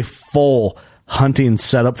into a full hunting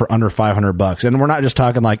setup for under $500, and we're not just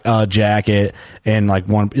talking like a jacket and like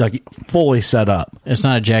fully set up. It's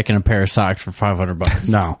not a jacket and a pair of socks for $500.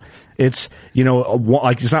 No. It's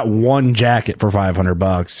it's not one jacket for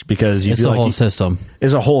 $500 because you it's feel the like whole system.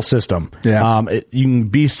 It's a whole system. Yeah. You can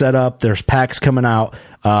be set up. There's packs coming out.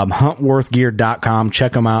 Huntworthgear.com.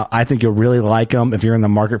 Check them out. I think you'll really like them if you're in the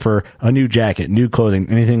market for a new jacket, new clothing,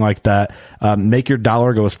 anything like that. Make your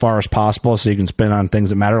dollar go as far as possible so you can spend on things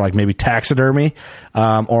that matter, like maybe taxidermy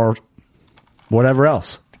or whatever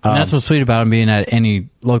else. And that's what's sweet about them being at any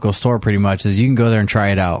local store pretty much is you can go there and try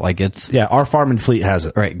it out. Like our Farm and Fleet has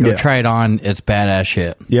it. Right. Go try it on. It's badass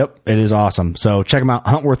shit. Yep. It is awesome. So check them out.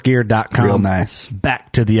 Huntworthgear.com. Real nice.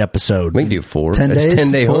 Back to the episode. We can do 4. 10 days?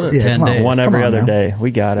 10-day hunt. Yeah, 10 days. One every other day. We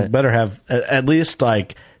got it. Better have at least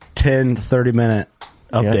like 10, 30-minute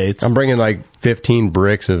updates. I'm bringing like 15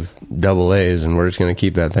 bricks of double A's, and we're just going to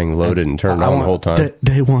keep that thing loaded and turned on the whole time.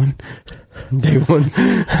 Day one. Day one.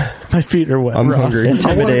 My feet are wet. I'm hungry.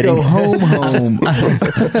 Intimidating. I want to go home. I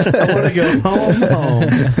want to go home.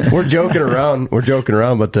 We're joking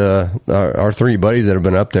around, but our 3 buddies that have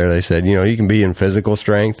been up there, they said, you can be in physical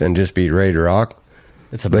strength and just be ready to rock.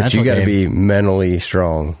 It's a but mental you got to game. be mentally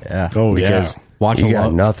strong. Yeah. Oh, because Watch you a got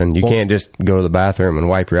lot. nothing. You can't just go to the bathroom and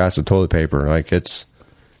wipe your ass with toilet paper.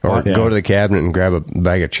 Go to the cabinet and grab a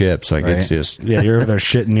bag of chips. It's just... Yeah, you're there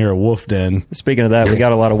shitting near a wolf den. Speaking of that, we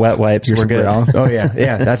got a lot of wet wipes. We're good. Oh,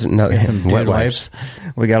 yeah. That's wet wipes.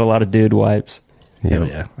 We got a lot of dude wipes.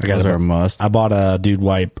 Yeah. Those are a must. I bought a dude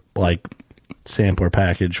wipe sampler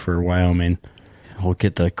package for Wyoming. We'll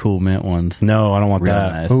get the cool mint ones. No, I don't want Real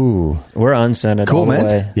that. nice. Ooh. We're unscented Cool, all the man.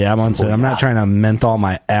 way. Yeah, I'm on set. I'm not trying to menthol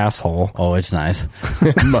my asshole. Oh, it's nice.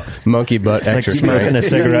 Monkey butt Like extra smoking a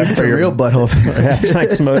strength. cigarette It's for a your real buttholes. Yeah, it's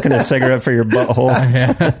like smoking a cigarette for your butthole.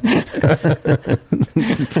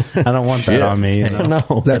 I don't want that on me.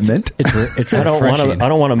 No, Is that mint? It's I don't refreshing.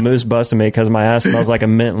 want a moose busting me because my ass smells like a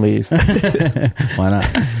mint leaf. Why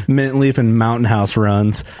not? Mint leaf and mountain house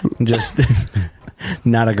runs. Just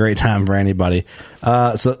not a great time for anybody.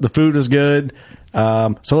 So the food is good.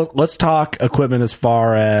 So let's talk equipment as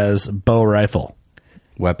far as bow rifle.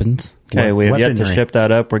 Weapons. Okay, we have yet to ship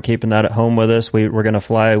that up. We're keeping that at home with us. We're going to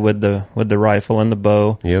fly with the rifle and the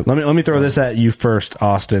bow. Yep. Let me throw this at you first,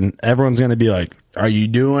 Austin. Everyone's going to be like, "Are you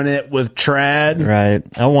doing it with trad?" Right.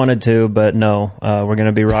 I wanted to, but no. We're going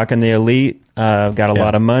to be rocking the Elite. I've got a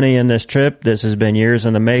lot of money in this trip. This has been years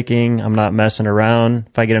in the making. I'm not messing around.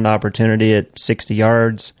 If I get an opportunity at 60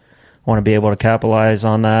 yards, I want to be able to capitalize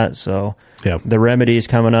on that. So the Remedy's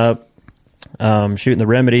coming up. Shooting the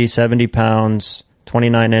Remedy, 70 pounds.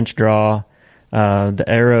 29-inch draw. The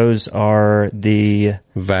arrows are the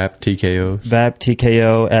VAP TKOs. VAP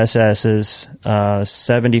TKO SS's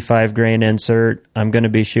 75 grain insert. I'm going to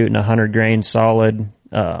be shooting 100 grain solid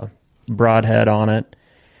broadhead on it.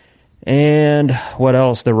 And what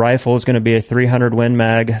else? The rifle is going to be a 300 Win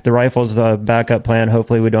Mag. The rifle's the backup plan.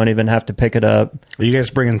 Hopefully we don't even have to pick it up. Are you guys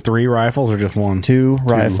bringing 3 rifles or just one? Two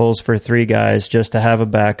rifles for 3 guys just to have a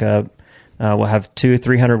backup. We'll have 2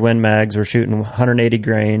 300 Win Mags. We're shooting 180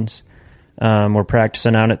 grains. We're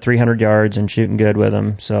practicing out at 300 yards and shooting good with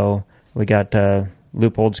them. So we got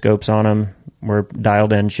loop-holed scopes on them. We're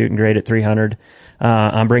dialed in, shooting great at 300.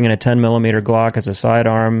 I'm bringing a 10-millimeter Glock as a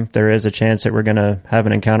sidearm. There is a chance that we're going to have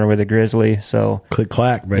an encounter with a grizzly. So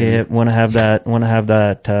click-clack, baby. Yeah, want to have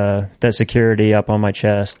that security up on my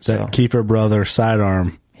chest. That Keeper Brother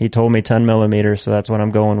sidearm. He told me 10 millimeters, so that's what I'm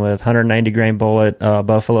going with. 190 grain bullet,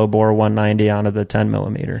 Buffalo Bore 190 onto the 10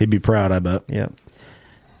 millimeter. He'd be proud, I bet. Yep.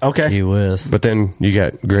 Okay. He was. But then you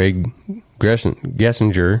got Greg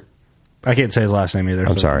Gessinger. I can't say his last name either.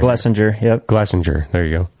 I'm sorry. Glessinger, yep. Glessinger, there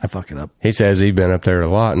you go. I fuck it up. He says he's been up there a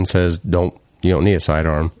lot and says you don't need a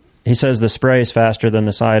sidearm. He says the spray is faster than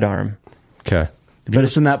the sidearm. Okay. Did you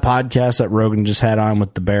listen to that podcast that Rogan just had on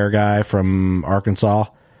with the bear guy from Arkansas?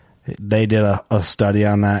 They did a study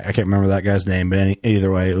on that. I can't remember that guy's name, but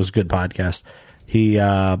either way, it was a good podcast. He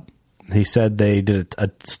said they did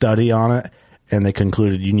a study on it, and they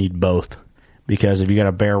concluded you need both. Because if you got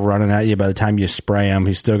a bear running at you, by the time you spray him,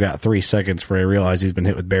 he's still got 3 seconds before he realizes he's been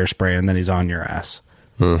hit with bear spray, and then he's on your ass.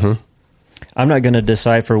 Mm-hmm. I'm not going to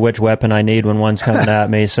decipher which weapon I need when one's coming at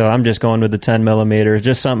me, so I'm just going with the 10 millimeters.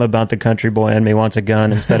 Just something about the country boy in me wants a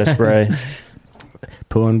gun instead of spray.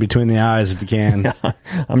 Pulling between the eyes if you can.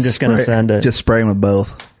 I'm just going to send it. Just spray him with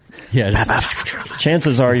both. Yeah.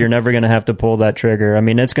 Chances are you're never going to have to pull that trigger. I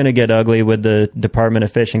mean, it's going to get ugly with the Department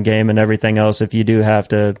of Fish and Game and everything else if you do have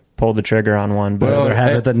to pull the trigger on one. But rather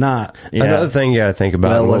have it than not. Yeah. Another thing you got to think about.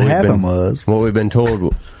 Well, what happened was what we've been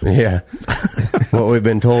told. What we've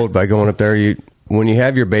been told by going up there. When you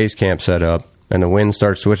have your base camp set up and the wind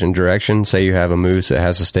starts switching direction, say you have a moose that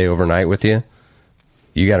has to stay overnight with you,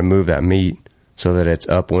 you got to move that meat so that it's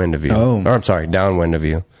upwind of you. Oh. Or I'm sorry, downwind of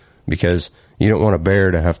you, because you don't want a bear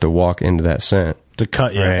to have to walk into that scent to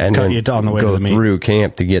cut you, and cut you on the way go to the meat. through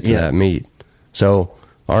camp to get to that meat. So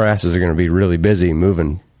our asses are going to be really busy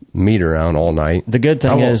moving meat around all night. The good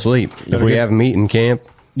thing I won't is sleep if we have meat in camp.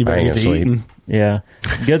 You better I ain't get to gonna sleep. eating. Yeah.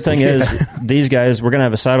 Good thing is these guys, we're going to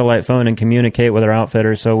have a satellite phone and communicate with our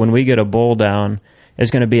outfitter. So when we get a bull down, it's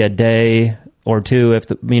going to be a day or two. If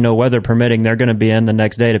weather permitting, they're going to be in the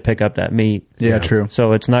next day to pick up that meat. Yeah, true.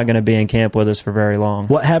 So it's not going to be in camp with us for very long.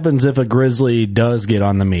 What happens if a grizzly does get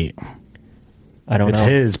on the meat? I don't know. It's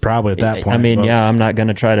his probably at that point. I mean, I'm not going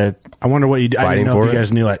to try to. I wonder what you do. I didn't know if you for it?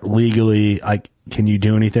 guys knew, like, legally, like, can you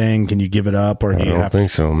do anything? Can you give it up? Or do I you don't have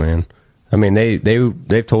think so, man. I mean,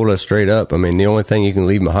 they've told us straight up. I mean, the only thing you can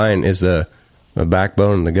leave behind is the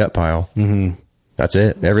backbone and the gut pile. Mm-hmm. That's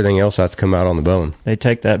it. Everything else has to come out on the bone. They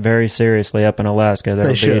take that very seriously up in Alaska. There They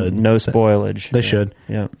will should. be no spoilage. They should.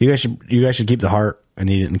 Yeah. You guys should keep the heart and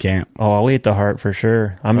eat it in camp. Oh, I'll eat the heart for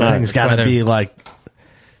sure. I think it's got to be like.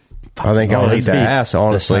 I think I'll eat the ass,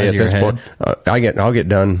 honestly, at this point. I'll get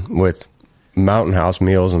done with Mountain House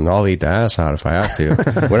meals, and I'll eat the ass out if I have to.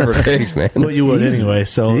 Whatever it takes, man. Well, you would anyway,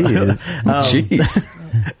 so. Jeez.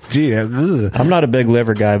 Gee, I'm not a big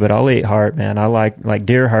liver guy, but I'll eat heart, man. I like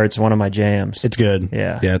deer heart's one of my jams. It's good.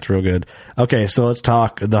 Yeah. Yeah, it's real good. Okay, so let's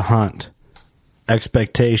talk the hunt.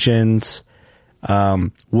 Expectations.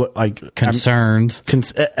 Concerns.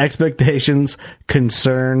 Expectations,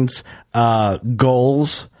 concerns,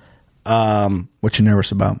 goals. What you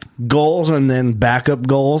nervous about? Goals and then backup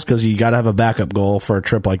goals, because you got to have a backup goal for a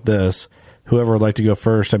trip like this. Whoever would like to go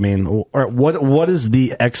first, I mean, or what is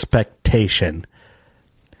the expectation?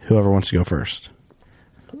 Whoever wants to go first.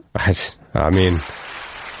 I mean,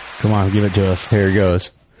 come on, give it to us. Here it goes.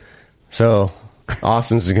 So,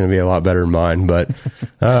 Austin's is going to be a lot better than mine, but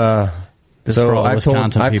so I've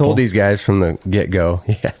told these guys from the get-go.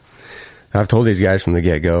 Yeah, I've told these guys from the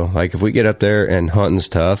get-go. Like, if we get up there and hunting's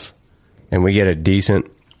tough, and we get a decent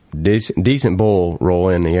decent bull roll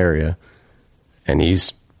in the area, and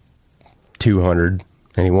he's 200,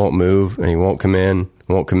 and he won't move and he won't come in,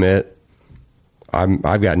 won't commit,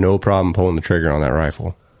 I've got no problem pulling the trigger on that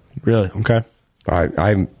rifle. Really? Okay.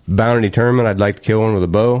 I'm bound and determined I'd like to kill one with a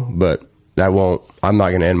bow, but I'm not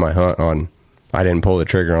going to end my hunt on, I didn't pull the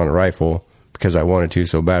trigger on a rifle because I wanted to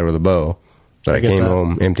so bad with a bow that I came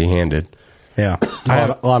home empty-handed. Yeah.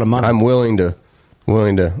 A lot of money. I'm willing to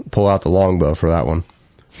pull out the longbow for that one.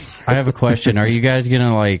 I have a question. Are you guys going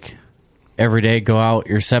to, like, every day go out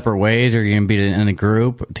your separate ways, or are you going to be in a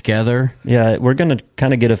group together? Yeah, we're going to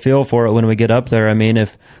kind of get a feel for it when we get up there. I mean,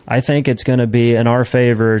 I think it's going to be in our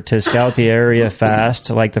favor to scout the area fast,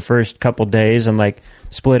 like the first couple days, and like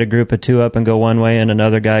split a group of 2 up and go one way and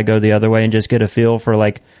another guy go the other way, and just get a feel for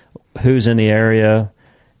like who's in the area.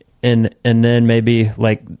 And then maybe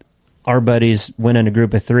like our buddies went in a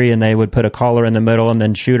group of 3 and they would put a caller in the middle and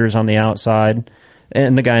then shooters on the outside.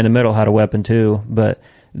 And the guy in the middle had a weapon too. But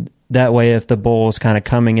that way, if the bull's kind of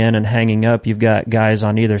coming in and hanging up, you've got guys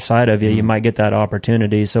on either side of you. You might get that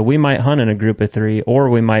opportunity. So we might hunt in a group of 3, or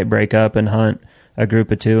we might break up and hunt a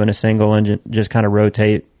group of 2 in a single and just kind of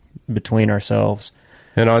rotate between ourselves.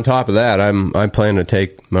 And on top of that, I'm planning to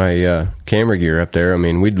take my camera gear up there. I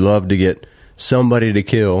mean, we'd love to get somebody to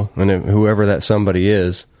kill, and if whoever that somebody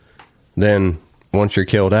is, then once you're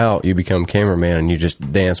killed out, you become cameraman and you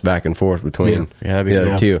just dance back and forth between the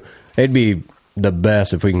other 2. It'd be the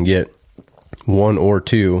best if we can get 1 or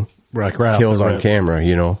 2 right kills on camera,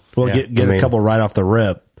 you know. Well, get a couple right off the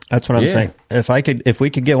rip. That's what I'm saying. If we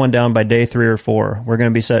could get one down by day 3 or 4, we're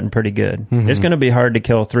going to be setting pretty good. Mm-hmm. It's going to be hard to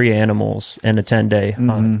kill 3 animals in a 10-day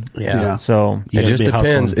hunt. Yeah. So it just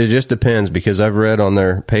depends. It just depends, because I've read on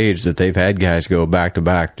their page that they've had guys go back to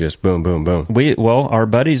back, just boom, boom, boom. Our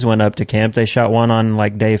buddies went up to camp. They shot one on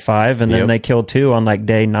like day 5, and then they killed 2 on like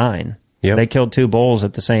day 9. Yep. They killed 2 bulls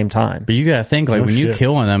at the same time. But you got to think, like, when you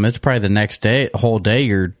kill one of them, it's probably the next day, whole day,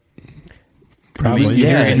 you're probably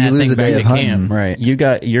getting that thing back to camp. Right.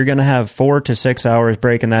 You're going to have 4 to 6 hours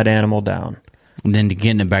breaking that animal down. And then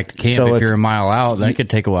getting it back to camp, so if you're a mile out, that could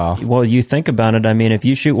take a while. Well, you think about it. I mean, if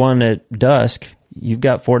you shoot one at dusk, you've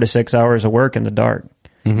got 4 to 6 hours of work in the dark.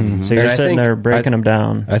 Mm-hmm. So you're sitting there breaking them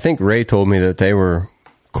down. I think Ray told me that they were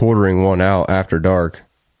quartering one out after dark,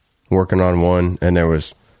 working on one, and there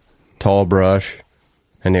was tall brush,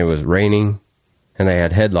 and it was raining, and they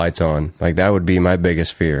had headlights on. Like, that would be my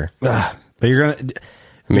biggest fear. But you're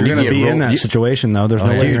gonna be in that situation, though. There's no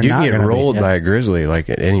way you're you not can get rolled by a grizzly like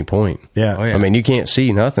at any point. Yeah. I mean, you can't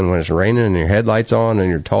see nothing when it's raining and your headlights on and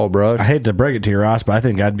your tall brush. I hate to break it to you, Ross, but I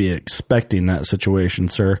think I'd be expecting that situation,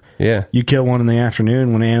 sir. Yeah. You kill one in the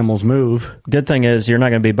afternoon when animals move. Good thing is you're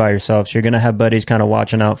not going to be by yourself, so you're going to have buddies kind of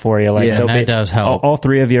watching out for you. Like, that does help. All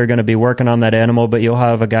 3 of you are going to be working on that animal, but you'll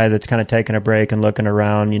have a guy that's kind of taking a break and looking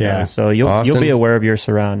around. You know, so you'll be aware of your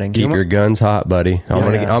surroundings. Keep your guns hot, buddy.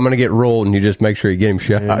 I'm gonna get rolled, and you just make sure you get him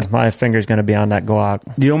shot. Yeah, my finger's going to be on that Glock.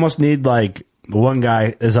 You almost need, like, one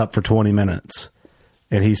guy is up for 20 minutes,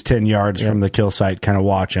 and he's 10 yards from the kill site kind of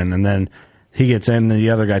watching, and then he gets in, and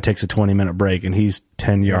the other guy takes a 20-minute break, and he's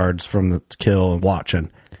 10 yards from the kill and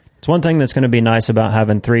watching. It's one thing that's going to be nice about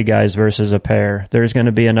having 3 guys versus a pair. There's going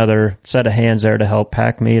to be another set of hands there to help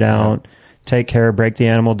pack meat out, take care, break the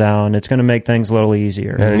animal down. It's going to make things a little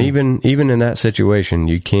easier. And even in that situation,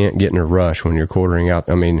 you can't get in a rush when you're quartering out.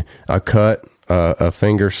 I mean, a cut, a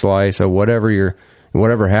finger slice, whatever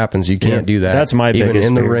happens, you can't do that. That's my biggest fear. Even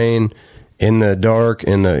in the fear. rain, in the dark,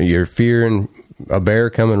 you're fearing a bear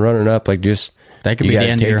coming running up. Like, just that could be the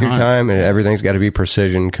end of your hunt. Time, and everything's got to be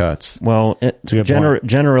precision cuts. Well,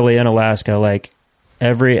 generally in Alaska, like,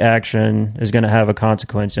 every action is going to have a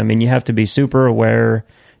consequence. I mean, you have to be super aware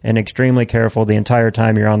and extremely careful the entire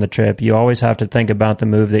time you're on the trip. You always have to think about the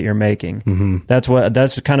move that you're making. Mm-hmm.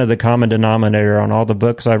 That's kind of the common denominator on all the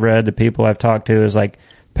books I've read, the people I've talked to, is like,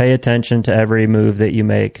 pay attention to every move that you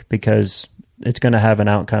make, because it's going to have an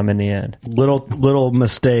outcome in the end. Little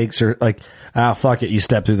mistakes, or like, fuck it, you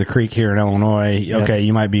step through the creek here in Illinois. Okay,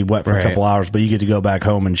 you might be wet for a couple hours, but you get to go back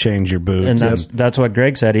home and change your boots. And that's what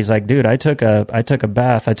Greg said. He's like, dude, I took a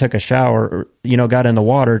bath, I took a shower, got in the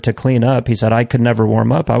water to clean up. He said, I could never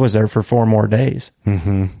warm up. I was there for 4 more days.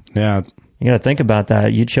 Mm-hmm. Yeah. You got to think about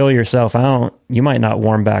that. You chill yourself out, you might not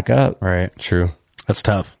warm back up. Right. True. That's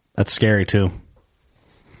tough. That's scary too.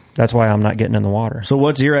 That's why I'm not getting in the water. So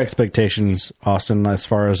what's your expectations, Austin, as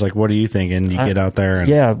far as, like, what are you thinking? You get out there?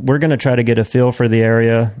 We're going to try to get a feel for the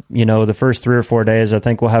area. The first 3 or 4 days, I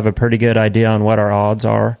think we'll have a pretty good idea on what our odds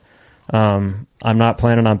are. I'm not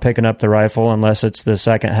planning on picking up the rifle unless it's the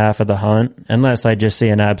second half of the hunt, unless I just see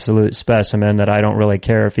an absolute specimen that I don't really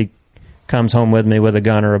care if he comes home with me with a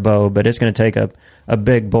gun or a bow. But it's going to take a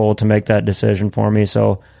big bull to make that decision for me.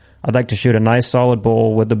 So I'd like to shoot a nice solid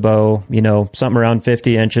bull with the bow, something around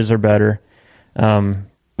 50 inches or better.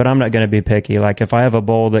 But I'm not going to be picky. Like if I have a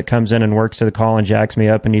bull that comes in and works to the call and jacks me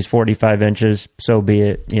up and he's 45 inches, so be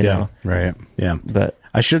it, know. Right. Yeah. But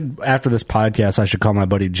I should, after this podcast, I should call my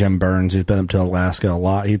buddy Jim Burns. He's been up to Alaska a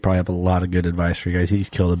lot. He'd probably have a lot of good advice for you guys. He's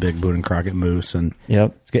killed a big Boone and Crockett moose. And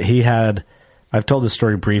I've told this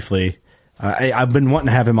story briefly. I've been wanting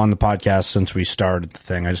to have him on the podcast since we started the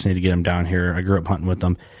thing. I just need to get him down here. I grew up hunting with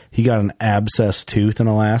him. He got an abscessed tooth in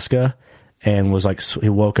Alaska. And was like, he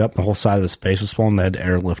woke up, the whole side of his face was swollen. They had to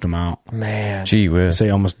airlift him out. Man. Gee whiz. So he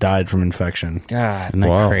almost died from infection. God. Isn't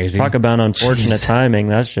that crazy? Talk about unfortunate timing.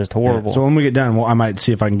 That's just horrible. Yeah. So when we get done, I might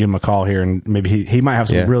see if I can give him a call here, and maybe he might have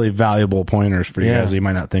some really valuable pointers for you guys that you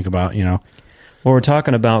might not think about, Well, we're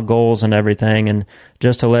talking about goals and everything, and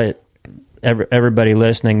just to let everybody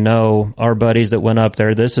listening know, our buddies that went up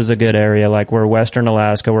there, this is a good area. Like we're western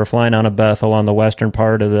Alaska. We're flying out of Bethel on the western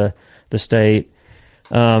part of the state.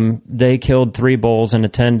 They killed 3 bulls in a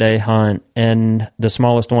 10-day hunt, and the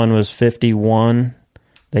smallest one was 51.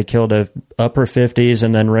 They killed a upper 50s,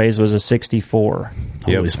 and then Ray's was a 64.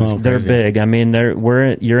 Holy smoke. They're big. I mean,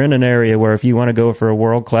 you're in an area where if you want to go for a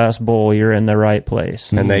world-class bull, you're in the right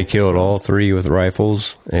place. And they killed all 3 with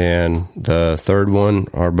rifles, and the third one,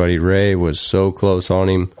 our buddy Ray, was so close on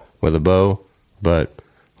him with a bow, but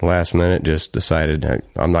last minute just decided,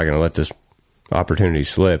 I'm not going to let this opportunity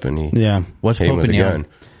slip, and he What's hit him with a gun.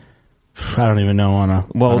 I don't even know on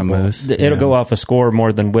a moose. It'll go off a score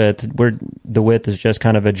more than width. The width is just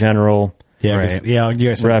kind of a general right. Yeah, you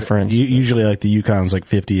guys reference. Usually like the Yukon's like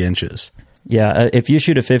 50 inches. Yeah, if you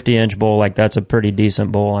shoot a 50-inch bull, like that's a pretty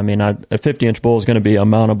decent bull. I mean, a 50-inch bull is going to be a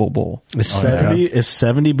mountable bull. Is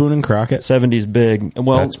 70 Boone and Crockett? 70's big.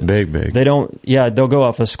 Well, that's big. They don't. Yeah, they'll go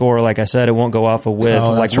off a score. Like I said, it won't go off a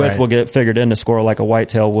width. Width will get figured into score like a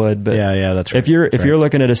whitetail would. But that's right. If you're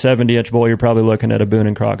looking at a 70-inch bull, you're probably looking at a Boone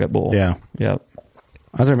and Crockett bull. Yeah. Yep.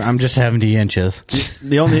 I'm just 70 inches.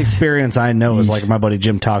 The only experience I know is like my buddy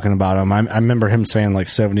Jim talking about him. I remember him saying like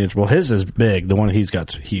 70-inch. Well, his is big. The one he's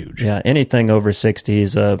got's huge. Yeah, anything over 60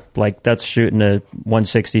 is like that's shooting a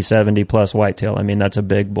 160, 70 plus whitetail. I mean, that's a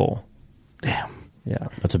big bull. Damn. Yeah,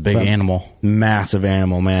 that's a big animal. Massive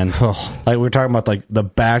animal, man. Like we were talking about, like the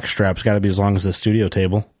back strap's got to be as long as the studio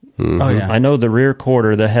table. Mm-hmm. Oh yeah, I know the rear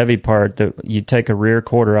quarter, the heavy part that you take a rear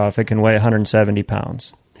quarter off, it can weigh 170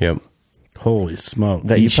 pounds. Yep. Holy smoke!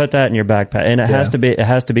 That you put that in your backpack, and it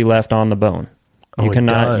has to be left on the bone. You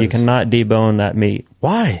cannot debone that meat.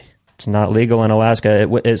 Why? It's not legal in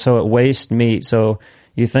Alaska. So it wastes meat. So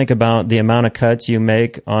you think about the amount of cuts you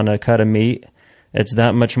make on a cut of meat. It's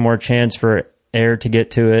that much more chance for air to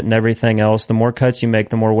get to it and everything else. The more cuts you make,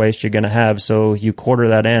 the more waste you're going to have. So you quarter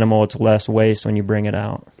that animal, it's less waste when you bring it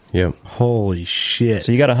out. Yep. Holy shit!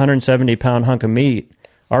 So you got a 170-pound hunk of meat.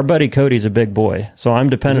 Our buddy Cody's a big boy, so I'm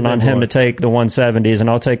dependent on him to take the 170s, and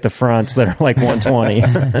I'll take the fronts that are like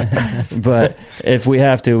 120. But if we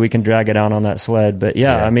have to, we can drag it out on that sled. But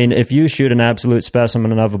yeah, I mean, if you shoot an absolute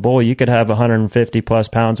specimen of a bull, you could have 150 plus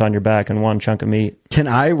pounds on your back in one chunk of meat. Can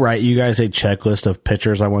I write you guys a checklist of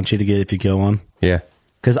pictures I want you to get if you kill one? Yeah.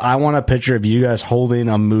 Because I want a picture of you guys holding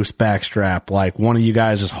a moose backstrap, like one of you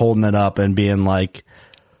guys is holding it up and being like,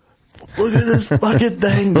 look at this fucking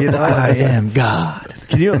thing, I am God.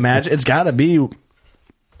 Can you imagine? It's got to be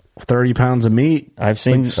 30 pounds of meat. I've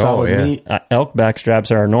seen solid meat. Elk back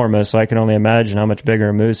straps are enormous, so I can only imagine how much bigger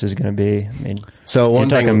a moose is going to be. I mean, so you're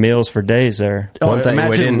talking meals for days there.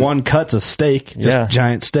 Imagine one cut's a steak, just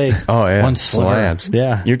giant steak. Oh yeah, one slabs.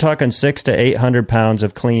 Yeah, you're talking 600 to 800 pounds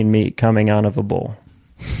of clean meat coming out of a bull.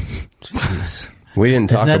 Jeez. We didn't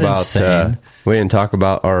talk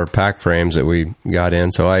about our pack frames that we got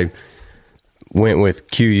in, so I went with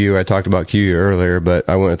QU. I talked about QU earlier, but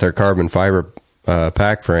I went with their carbon fiber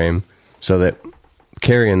pack frame so that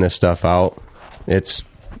carrying this stuff out, it's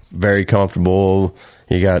very comfortable.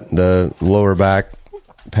 You got the lower back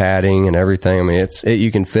padding and everything. I mean,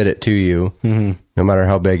 you can fit it to you, no matter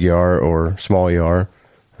how big you are or small you are,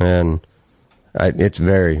 and it's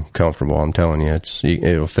very comfortable. I'm telling you,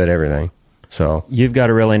 it'll fit everything. So you've got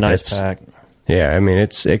a really nice pack. Yeah, I mean,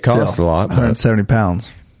 it costs a lot. 170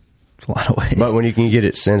 pounds. It's a lot of weight. But when you can get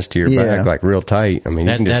it cinched to your back, like real tight, I mean,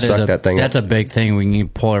 you can just suck that thing up. That's a big thing when you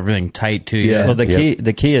pull everything tight to you. Yeah. Well,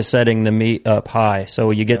 the key is setting the meat up high.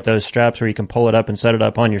 So you get those straps where you can pull it up and set it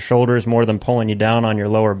up on your shoulders more than pulling you down on your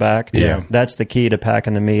lower back. Yeah. That's the key to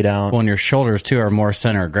packing the meat out. Well, and your shoulders, too, are more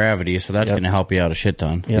center of gravity, so that's going to help you out a shit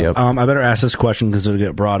ton. Yep. I better ask this question because it'll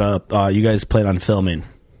get brought up. You guys plan on filming?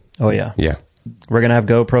 Oh, yeah. Yeah. We're going to have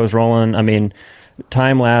GoPros rolling. I mean,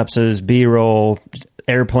 time lapses, B-roll,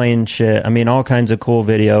 airplane shit. I mean, all kinds of cool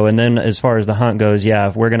video. And then as far as the hunt goes, yeah,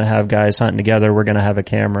 if we're going to have guys hunting together, we're going to have a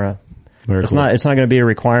camera. It's not going to be a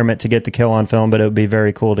requirement to get the kill on film, but it would be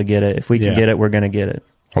very cool to get it. If we can get it, we're going to get it.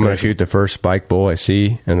 I'm going to shoot the first spike bull I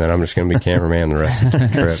see, and then I'm just going to be cameraman the rest of the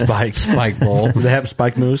trip. Spike bull. Do they have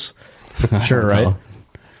spike moose? Sure, right?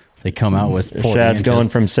 They come out with 40 Shad's inches. going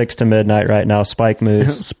from 6 to midnight right now. Spike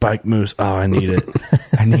moose. Spike moose. Oh, I need it.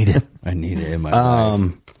 I need it. I need it in my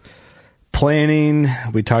life. Planning.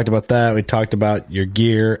 We talked about that. We talked about your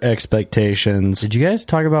gear expectations. Did you guys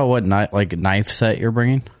talk about what knife set you're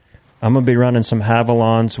bringing? I'm gonna be running some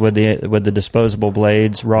Havalons with the disposable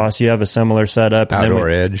blades. Ross, you have a similar setup. Outdoor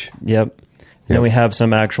edge. Yep. Then we have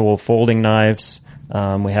some actual folding knives.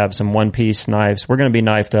 We have some one-piece knives. We're going to be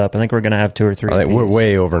knifed up. I think we're going to have 2 or 3. I think we're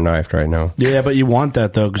way over knifed right now. Yeah, but you want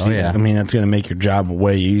that though, because I mean that's going to make your job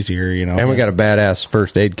way easier. You know, and we got a badass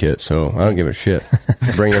first aid kit, so I don't give a shit.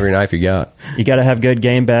 Bring every knife you got. You got to have good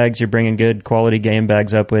game bags. You're bringing good quality game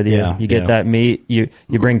bags up with you. Yeah, you get that meat. You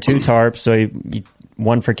bring 2 tarps, so you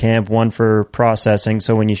one for camp, one for processing.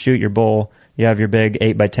 So when you shoot your bull, you have your big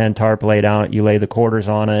 8x10 tarp laid out. You lay the quarters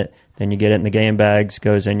on it, then you get it in the game bags,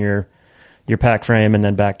 goes in your pack frame, and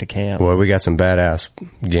then back to camp. Boy, we got some badass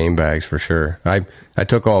game bags for sure. I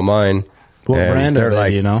took all mine. What brand are they,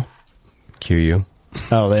 like, you know? QU.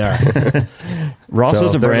 Oh, they are. Ross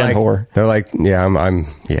is a brand whore. They're like, yeah, I'm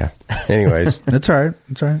yeah. Anyways. That's all right.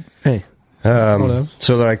 That's all right. Hey.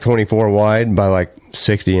 So they're like 24 wide by like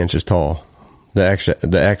 60 inches tall. The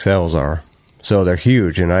XLs are. So they're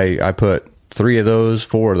huge, and I put 4 of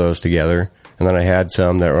those together, and then I had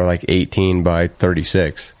some that were like 18 by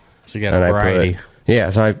 36. So you got a variety.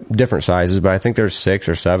 So I have different sizes, but I think there's 6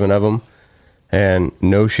 or 7 of them. And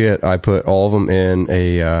no shit, I put all of them in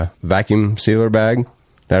a vacuum sealer bag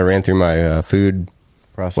that I ran through my food.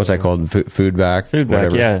 Processor. What's that called? Food vac. Food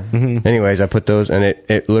vac, yeah. Mm-hmm. Anyways, I put those, and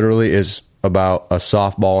it literally is about a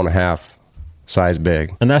softball and a half size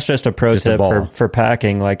big. And that's just a pro tip for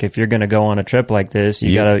packing. Like if you're going to go on a trip like this,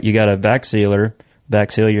 you gotta vac seal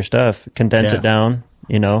your stuff, condense it down.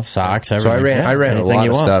 You know, socks, everything. So I ran a lot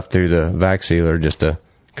of stuff through the vac sealer just to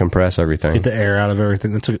compress everything. Get the air out of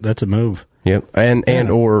everything. That's a move. Yep. And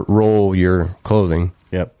or roll your clothing.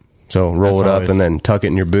 Yep. So roll it up and then tuck it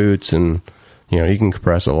in your boots, and you can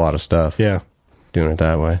compress a lot of stuff. Yeah. Doing it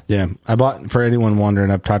that way. Yeah. I bought, for anyone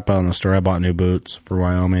wondering, I've talked about it in the store, I bought new boots for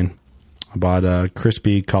Wyoming. I bought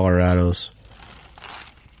Crispy Colorados.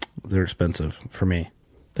 They're expensive for me.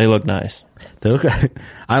 They look nice. They look.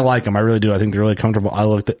 I like them. I really do. I think they're really comfortable.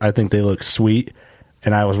 I think they look sweet.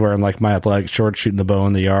 And I was wearing like my athletic shorts, shooting the bow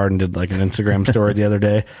in the yard, and did like an Instagram story the other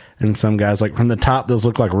day. And some guys like from the top, those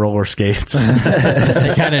look like roller skates.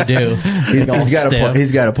 They kind of do.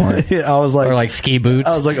 He's got a point. I was like, or like ski boots.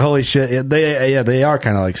 I was like, holy shit! They are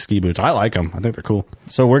kind of like ski boots. I like them. I think they're cool.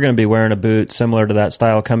 So we're going to be wearing a boot similar to that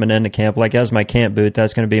style coming into camp. Like as my camp boot,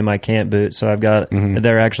 that's going to be my camp boot. So I've got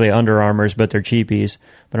they're actually Under Armours, but they're cheapies.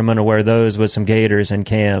 But I'm going to wear those with some gaiters in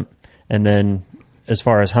camp, and then as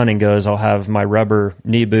far as hunting goes, I'll have my rubber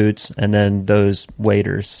knee boots and then those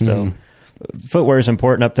waders. So footwear is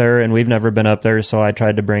important up there, and we've never been up there, so I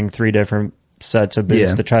tried to bring 3 different sets of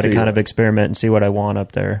boots to try to kind of experiment and see what I want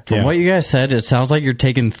up there. From what you guys said, it sounds like you're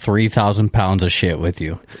taking 3,000 pounds of shit with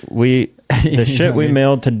you. The shit we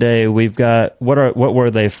mailed today, we've got, what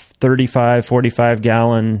were they, 35, 45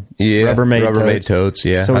 gallon Rubbermaid totes.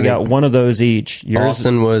 Yeah. So we got one of those each.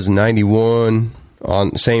 Austin was 91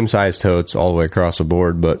 on same size totes all the way across the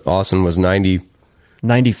board, but Austin was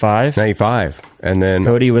 95. 95. And then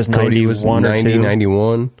Cody was 91 90, or 2.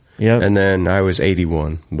 91. Yep. And then I was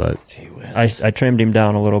 81, but I trimmed him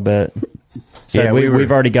down a little bit. Said,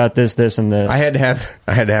 we've already got this, and this. I had to have.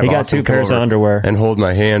 He got 2 pairs of underwear and hold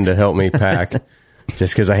my hand to help me pack,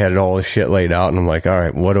 just because I had all this shit laid out, and I'm like, all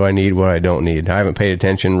right, what do I need? What I don't need? I haven't paid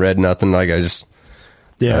attention, read nothing. Like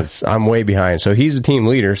I'm way behind. So he's the team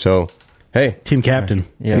leader. So hey, team captain.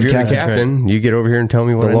 Yeah, if you're the captain, you get over here and tell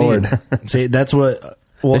me what I need. See, that's what.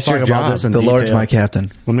 We'll talk about this in detail. The Lord's my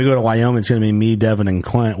captain. When we go to Wyoming, it's going to be me, Devin, and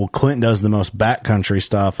Clint. Well, Clint does the most backcountry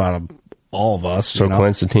stuff out of all of us. So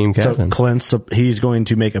Clint's the team captain. So he's going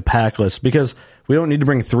to make a pack list because we don't need to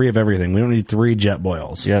bring 3 of everything. We don't need 3 jet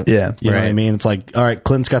boils. Yep. Yeah. You know what I mean? It's like, all right,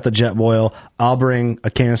 Clint's got the jet boil. I'll bring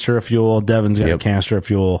a canister of fuel. Devin's got a canister of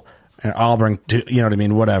fuel. And I'll bring 2, you know what I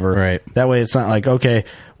mean? Whatever. Right. That way it's not like, okay,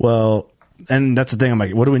 well, and that's the thing. I'm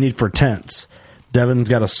like, what do we need for tents? Devin's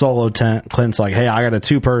got a solo tent. Clint's like, hey, I got a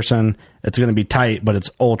 2-person. It's going to be tight, but it's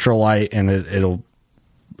ultra light, and it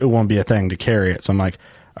won't be a thing to carry it. So I'm like,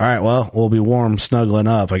 all right, well, we'll be warm, snuggling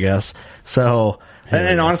up, I guess. So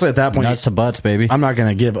And honestly, at that point, nuts to butts, baby. I'm not going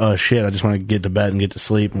to give a shit. I just want to get to bed and get to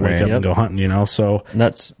sleep and wake up and go hunting, you know? So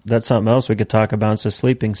that's something else we could talk about. It's a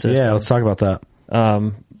sleeping system. Yeah, let's talk about that.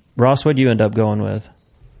 Ross, what did you end up going with?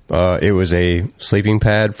 It was a sleeping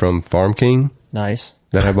pad from Farm King. Nice.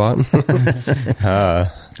 That I bought.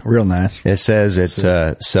 Real nice. It says it's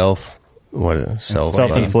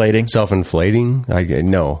self-inflating. Self-inflating.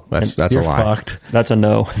 No, that's a You're lie. Fucked. That's a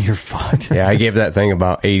no. You're fucked. Yeah, I gave that thing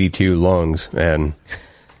about 82 lungs and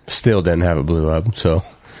still didn't have it blew up. So,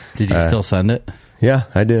 did you still send it? Yeah,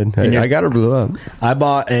 I did. I got her blew up. I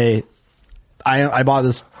bought I bought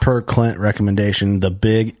this per Clint recommendation, the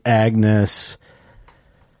Big Agnes.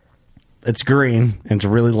 It's green and it's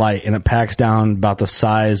really light, and it packs down about the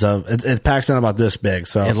size of it packs down about this big.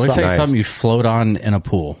 So it looks like something you float on in a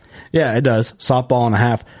pool. Yeah, it does. Softball and a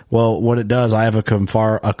half. Well, what it does, I have a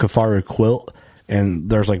Kafaru quilt,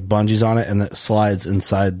 and there's like bungees on it, and it slides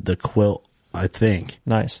inside the quilt, I think.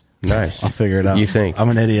 Nice. Nice. I'll figure it out. You think? I'm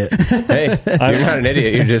an idiot. Hey, you're not an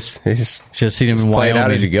idiot. You're just seen him in play it Wyoming.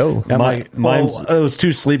 out as you go. I'm like, it was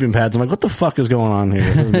 2 sleeping pads. I'm like, what the fuck is going on here?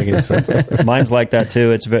 It doesn't make any sense. Mine's like that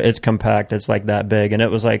too. It's compact. It's like that big, and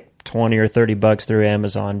it was like $20 or $30 through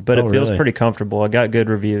Amazon, but it feels really? pretty comfortable. I got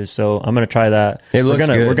good reviews, so I'm going to try that. It looks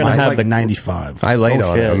good. We're gonna Mine's have like 95. I laid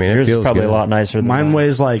on it. I mean, yours it is feels probably good. a lot nicer than Mine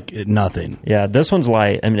weighs like nothing. Yeah, this one's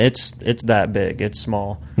light. I mean, it's that big. It's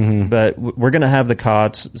small, but we're gonna have the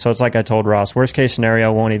cots. So it's like I told Ross. Worst case scenario, I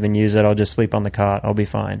won't even use it. I'll just sleep on the cot. I'll be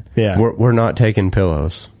fine. Yeah, We're not taking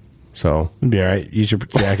pillows, so it'll be all right. Use your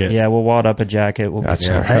jacket. Yeah, we'll wad up a jacket. that's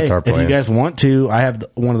Hey, our plan. if you guys want to, I have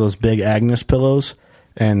one of those big Agnes pillows,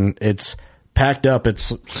 and it's packed up.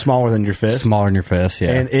 It's smaller than your fist. Smaller than your fist,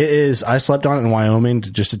 yeah. And it is. I slept on it in Wyoming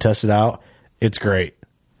just to test it out. It's great.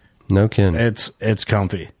 No kidding. It's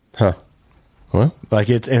comfy. Huh. Well, Like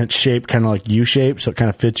it's shaped kind of like U shaped, so it kind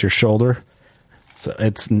of fits your shoulder. So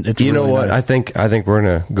it's. you really know what? nice. I think we're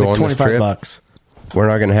gonna go It's on like this trip. $25. We're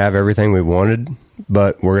not gonna have everything we wanted,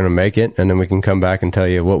 but we're gonna make it, and then we can come back and tell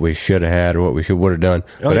you what we should have had or what we would have done.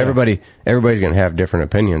 But yeah. everybody's gonna have different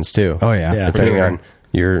opinions too. Oh yeah. Yeah. depending sure. on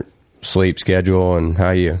your sleep schedule and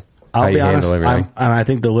how you I'll be honest, handle everything. and I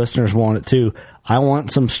think the listeners want it too. I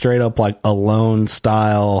want some straight up like Alone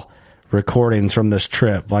style recordings from this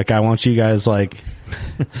trip. Like I want you guys like,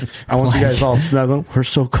 I want you guys all snuggle. We're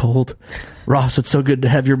so cold, Ross. It's so good to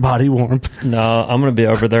have your body warmth. No, I'm gonna be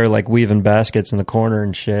over there like weaving baskets in the corner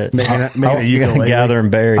and shit. Making a You're gonna ukulele. gathering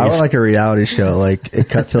berries. I want like a reality show. Like it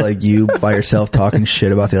cuts to like you by yourself talking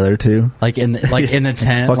shit about the other two. Like in the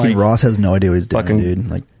tent. Fucking like, Ross has no idea what he's doing, Fucking dude.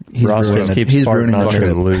 Like he's Ross ruining, just keeps he's farting ruining the on trip.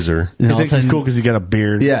 Fucking loser. and He all of a thinks he's sudden- cool because he got a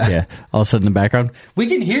beard. Yeah. Yeah. All of a sudden in the background, we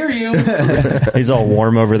can hear you. He's all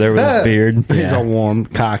warm over there with his beard, He's all warm,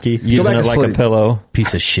 cocky. using back it to like sleep. a pillow.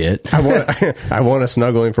 Piece of shit. I want a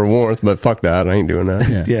snuggling for warmth, but fuck that. I ain't doing that.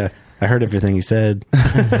 Yeah. Yeah, I heard everything he said.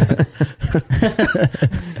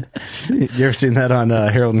 You ever seen that on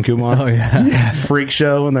Harold and Kumar? Oh yeah. Freak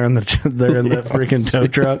show, and they're in the freaking tow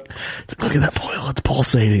truck. It's like, look at that boil, it's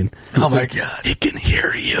pulsating. Oh my god, he can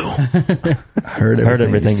hear you. Heard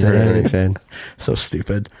everything you you said. said. So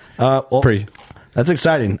stupid. Well, Pretty. that's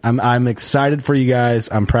exciting. I'm excited for you guys.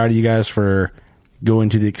 I'm proud of you guys for going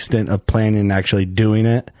to the extent of planning and actually doing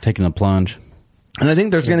it. Taking the plunge. And I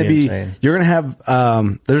think there's going to be be insane. you're going to have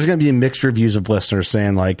there's going to be mixed reviews of listeners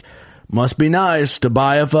saying like, must be nice to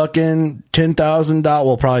buy a fucking $10,000,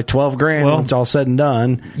 well, probably $12,000 Well, when it's all said and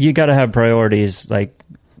done. You got to have priorities. Like,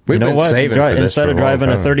 We've you know been what? saving for this Instead for of a long driving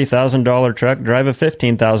a time. $30,000 truck, drive a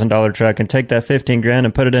 $15,000 truck and take that $15,000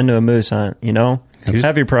 and put it into a moose hunt. You know,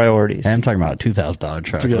 have your priorities. I'm talking about a $2,000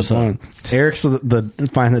 truck. That's a good What's up? one. Eric's the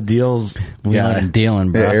find the deals. Wheeling and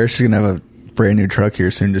dealing, bro. Yeah, Eric's gonna have a brand new truck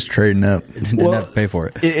here soon, just trading up. Didn't have to pay for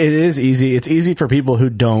it. It is easy. It's easy for people who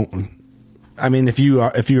don't. I mean, if you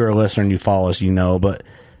are a listener and you follow us, you know. But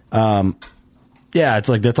yeah, it's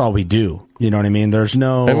like that's all we do. You know what I mean? There's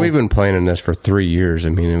no. And we've been planning this for 3 years. I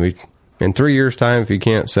mean, in 3 years' time, if you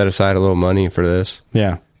can't set aside a little money for this,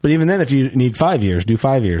 Yeah, but even then, if you need 5 years, do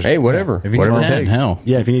 5 years. hey, whatever, If you whatever need it 10, takes. hell.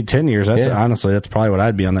 Yeah, if you need 10 years, that's Yeah. honestly that's probably what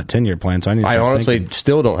I'd be on that 10-year plan. So I need. To I start honestly thinking.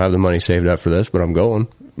 still don't have the money saved up for this, but I'm going.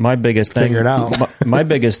 My biggest thing, Figure it out. my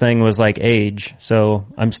biggest thing was like age. So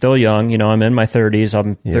I'm still young. You know, I'm in my 30s.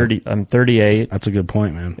 I'm 30. I'm 38. That's a good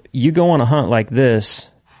point, man. You go on a hunt like this,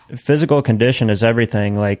 physical condition is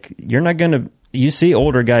everything. Like, you're not going to, you see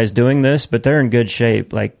older guys doing this, but they're in good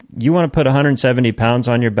shape. Like, you want to put 170 pounds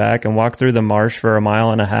on your back and walk through the marsh for a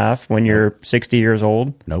mile and a half when you're 60 years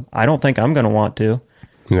old? Nope. I don't think I'm going to want to.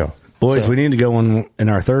 No. Boys, we need to go in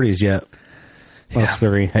our 30s yet. Us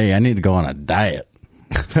three. Hey, I need to go on a diet.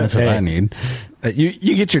 That's what Hey. I need.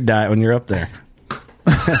 You get your diet when you're up there.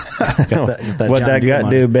 What that gut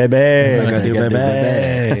do, baby? What that gut do,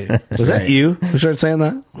 baby? Was that you who started saying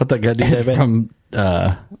that? What that gut do, baby? From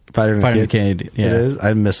Fighter and Fighter the Kid. Kid. Yeah. It is.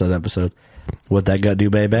 I missed that episode. What that gut do,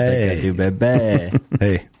 baby? baby.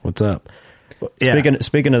 Hey, what's up? Yeah.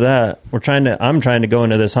 Speaking of that, I'm trying to go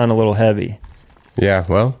into this hunt a little heavy. Yeah,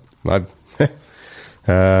 well,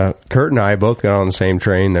 Kurt and I both got on the same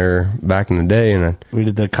train there back in the day, and we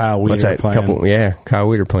did the Kyle Weeder plan. Kyle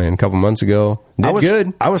Weeder plan a couple months ago.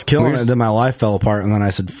 Good. I was killing it, then my life fell apart, and then I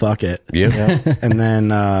said, "Fuck it." Yeah. And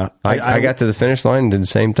then I got to the finish line and did the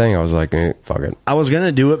same thing. I was like, "Fuck it." I was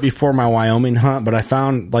gonna do it before my Wyoming hunt, but I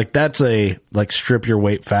found that's a strip your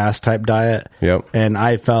weight fast type diet. Yep. And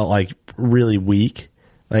I felt really weak.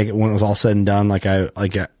 When it was all said and done,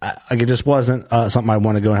 it just wasn't something I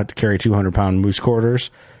want to go and have to carry 200-pound moose quarters.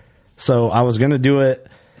 So I was going to do it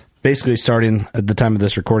basically starting at the time of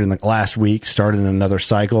this recording, last week, starting another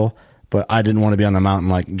cycle, but I didn't want to be on the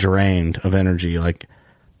mountain drained of energy.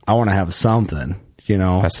 I want to have something,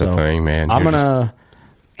 That's the thing, man.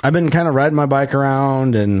 I've been kind of riding my bike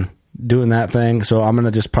around and doing that thing, so I'm going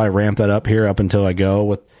to just probably ramp that up here up until I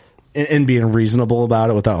go and being reasonable about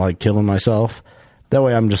it without killing myself. That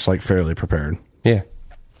way I'm just fairly prepared. Yeah.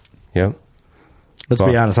 Yep. Let's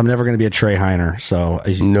be honest. I'm never going to be a Trey Heiner, so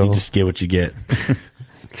you just get what you get.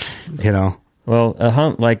 Well, a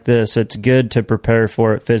hunt like this, it's good to prepare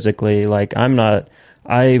for it physically.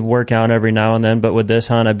 I work out every now and then, but with this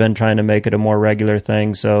hunt, I've been trying to make it a more regular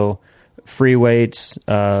thing. So free weights,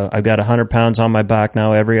 I've got 100 pounds on my back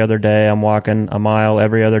now every other day. I'm walking a mile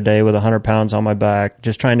every other day with 100 pounds on my back,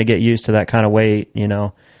 just trying to get used to that kind of weight,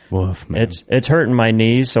 Woof, man. It's hurting my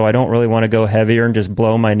knees, so I don't really want to go heavier and just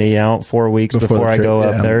blow my knee out 4 weeks before I go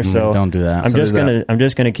up there. So don't do that. I'm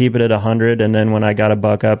just gonna keep it at 100, and then when I got to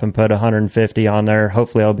buck up and put 150 on there,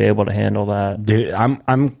 hopefully I'll be able to handle that. Dude,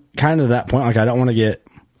 I'm kind of that point. I don't want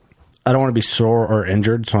to be sore or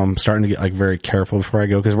injured, so I'm starting to get very careful before I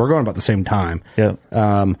go because we're going about the same time. Yep.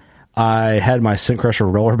 I had my Scent Crusher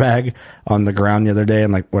roller bag on the ground the other day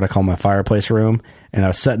in what I call my fireplace room, and I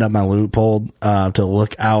was setting up my loophole to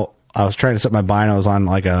look out. I was trying to set my binos on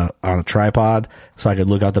on a tripod so I could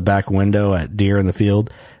look out the back window at deer in the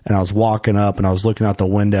field. And I was walking up and I was looking out the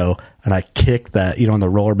window and I kicked that, on the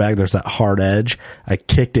roller bag, there's that hard edge. I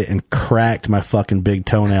kicked it and cracked my fucking big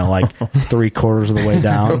toenail 3/4 of the way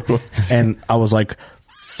down. And I was like,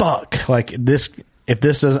 fuck, this, if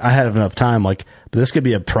this doesn't, I had enough time, but this could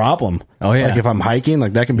be a problem. Oh yeah. If I'm hiking,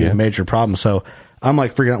 that can be a major problem. So I'm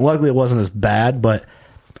freaking out. Luckily it wasn't as bad, but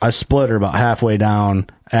I split her about halfway down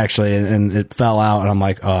actually, and it fell out, and I'm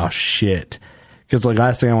like, oh shit. Because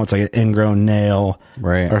last thing I want is an ingrown nail,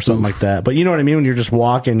 right, or something like that. But you know what I mean? When you're just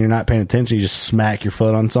walking, you're not paying attention, you just smack your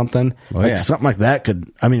foot on something. Oh, something like that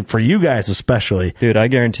could, for you guys especially. Dude, I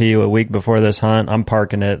guarantee you a week before this hunt, I'm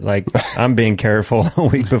parking it. I'm being careful a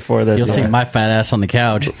week before this. You'll see my fat ass on the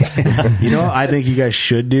couch. I think you guys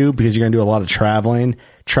should do, because you're going to do a lot of traveling.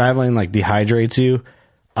 Traveling dehydrates you.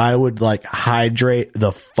 I would hydrate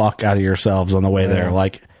the fuck out of yourselves on the way there.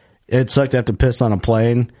 It sucked to have to piss on a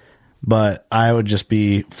plane, but I would just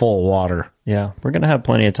be full of water. Yeah, we're going to have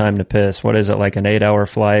plenty of time to piss. What is it, an 8-hour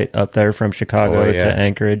flight up there from Chicago to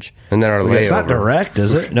Anchorage? And then our layover. It's not direct,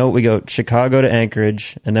 is it? No, we go Chicago to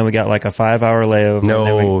Anchorage, and then we got a 5-hour layover.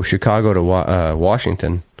 No, Chicago to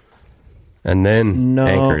Washington, and then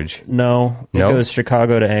Anchorage. No, it goes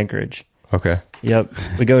Chicago to Anchorage. Okay. Yep,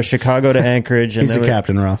 we go Chicago to Anchorage, and he's the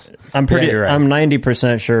captain, Ross. I'm pretty. Right. I'm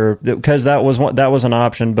 90% sure because that was an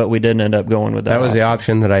option, but we didn't end up going with that. That was the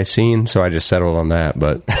option that I seen, so I just settled on that.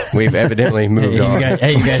 But we've evidently moved on.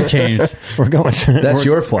 You guys changed. We're going. That's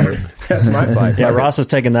your flight. That's my flight. Yeah, Ross is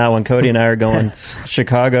taking that one. Cody and I are going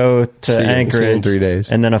Chicago to Anchorage, see you in 3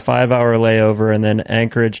 days, and then a 5-hour layover, and then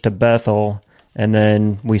Anchorage to Bethel. And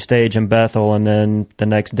then we stage in Bethel, and then the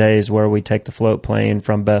next day is where we take the float plane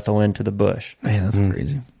from Bethel into the bush. Man, that's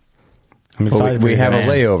crazy. I'm excited. We have a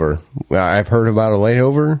layover. I've heard about a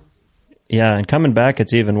layover. Yeah, and coming back,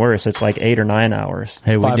 it's even worse. It's 8 or 9 hours.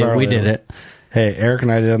 Hey, we did it. Hey, Eric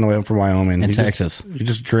and I did it on the way up from Wyoming. In Texas. You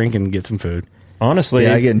just drink and get some food. Honestly,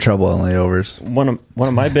 I get in trouble on layovers. One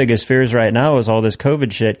of my biggest fears right now is all this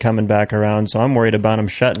COVID shit coming back around, so I'm worried about them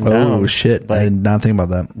shutting down. Oh, shit. I did not think about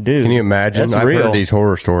that. Dude, can you imagine? I've heard these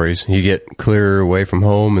horror stories. You get clear away from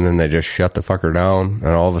home, and then they just shut the fucker down, and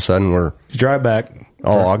all of a sudden you drive back.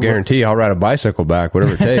 Oh, I'll guarantee I'll ride a bicycle back,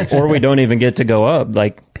 whatever it takes. Or we don't even get to go up.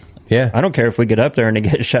 Yeah. I don't care if we get up there and it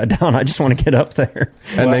gets shut down. I just want to get up there.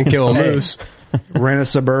 And then kill a moose. Rent a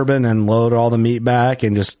Suburban and load all the meat back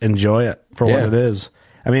and just enjoy it for what it is.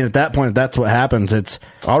 I mean, at that point, if that's what happens,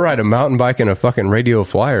 I'll ride a mountain bike and a fucking radio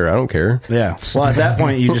flyer. I don't care. Yeah. Well, at that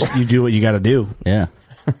point, you do what you got to do. Yeah.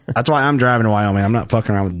 That's why I'm driving to Wyoming. I'm not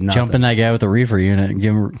fucking around with nothing. Jumping that guy with the reefer unit and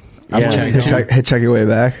give him. Hitchhike your way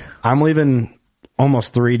back. I'm leaving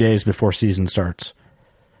almost 3 days before season starts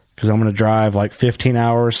because I'm going to drive like 15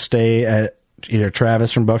 hours, stay at either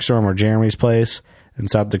Travis from Buckstorm or Jeremy's place in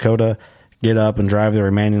South Dakota, get up and drive the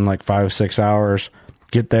remaining like 5-6 hours,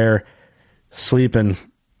 get there, sleep in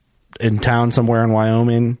town somewhere in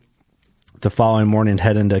Wyoming. The following morning,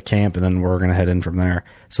 head into camp, and then we're going to head in from there.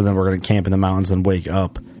 So then we're going to camp in the mountains and wake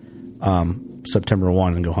up September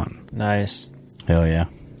 1 and go hunting. Nice. Hell yeah.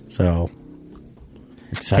 So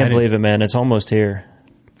can't believe it, man. It's almost here.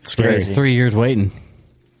 Scary. Crazy. 3 years waiting.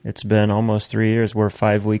 It's been almost 3 years. We're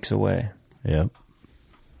 5 weeks away. Yep.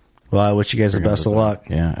 Well, I wish you guys the best of luck.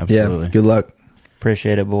 Yeah, absolutely. Yeah, good luck.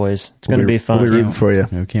 Appreciate it, boys. It's going to be fun. We'll be rooting for you.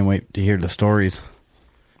 We can't wait to hear the stories.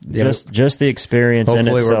 Just the experience in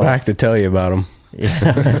Hopefully itself. we're back to tell you about them.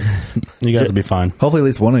 You guys will be fine. Hopefully at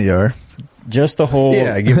least one of you are. Just the whole...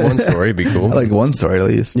 Yeah, give one story. It'd be cool. I like one story at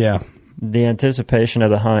least. Yeah. The anticipation of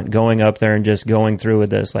the hunt, going up there and just going through with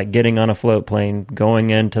this, like getting on a float plane, going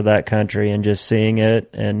into that country and just seeing it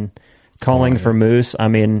and calling for moose. I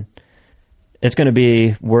mean, it's going to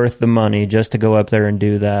be worth the money just to go up there and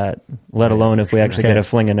do that, let alone if we actually get a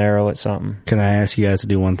fling and arrow at something. Can I ask you guys to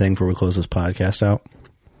do one thing before we close this podcast out?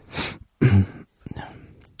 I'd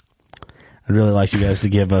really like you guys to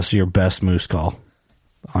give us your best moose call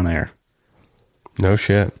on air. No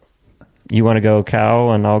shit. You want to go cow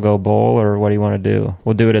and I'll go bull, or what do you want to do?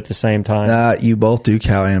 We'll do it at the same time. You both do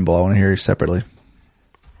cow and bull. I want to hear you separately.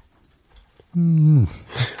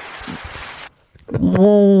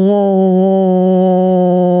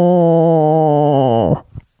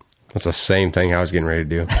 That's the same thing I was getting ready to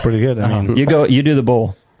do. Pretty good. I mean, You do the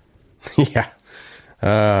bull. Yeah.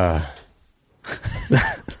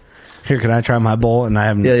 here, can I try my bull? And I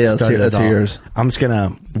haven't. Yeah. studied Let's it hear all. yours. I'm just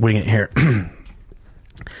gonna wing it here. And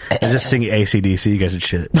just sing AC/DC. You guys would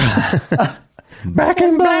shit. Back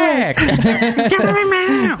in black.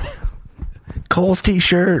 Cole's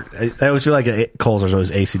t-shirt. I always feel like Cole's there's always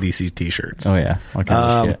AC/DC t-shirts. Oh, yeah. All kinds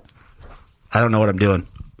of shit. I don't know what I'm doing.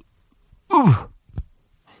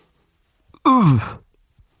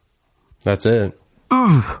 That's it.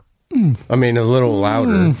 I mean, a little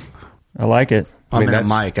louder. I like it. I'm in a that's-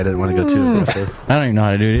 mic. I didn't want to go too aggressive. I don't even know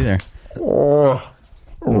how to do it either.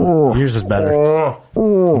 Yours is better.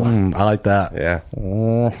 I like that. Yeah.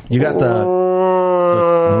 You got the...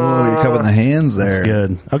 Oh, you're cupping the hands there. That's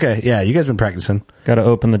good. Okay, yeah, you guys been practicing. Got to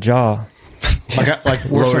open the jaw.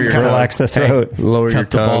 Lower your Relax the throat. Lower your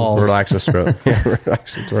Cup the tongue. balls. Relax the throat. Yeah,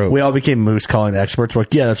 relax the throat. We all became moose calling experts. We're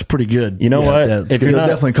like, yeah, that's pretty good. You know what? Yeah, If You'll you're not,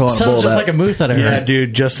 definitely call it a bull. Sounds just That. like a moose that I heard. yeah,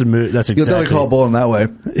 dude, Justin Moose. That's You'll exactly. definitely call a bull in that way.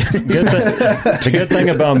 the good thing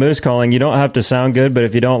about moose calling, you don't have to sound good, but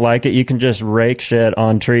if you don't like it, you can just rake shit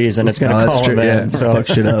on trees and it's going to No, that's call true. them Yeah, in. So fuck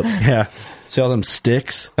shit up. Yeah. See all them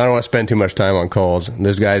sticks? I don't want to spend too much time on calls.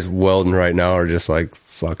 Those guys welding right now are just like,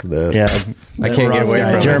 fuck this. yeah, I can't get away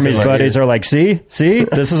from this. Jeremy's Like, buddies are like, see,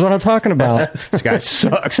 this is what I'm talking about. This guy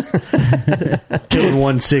sucks. Killing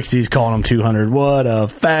 160s, calling them 200. What a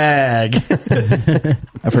fag.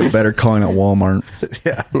 I've heard better calling at Walmart.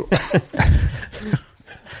 Yeah.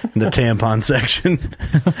 In the tampon section.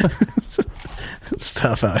 It's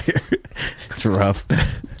tough out here. It's rough.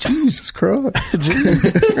 Jesus Christ.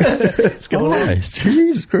 What's going on?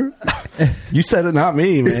 Jesus Christ. You said it, not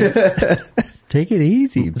me, man. Take it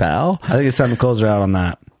easy, pal. I think it's time to close her out on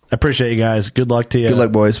that. I appreciate you guys. Good luck to you. Good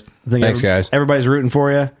luck, boys. I think Thanks, guys. Everybody's rooting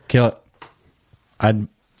for you. Kill it. I'd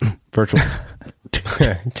virtual.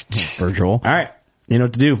 Virtual. All right. You know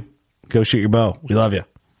what to do. Go shoot your bow. We love you.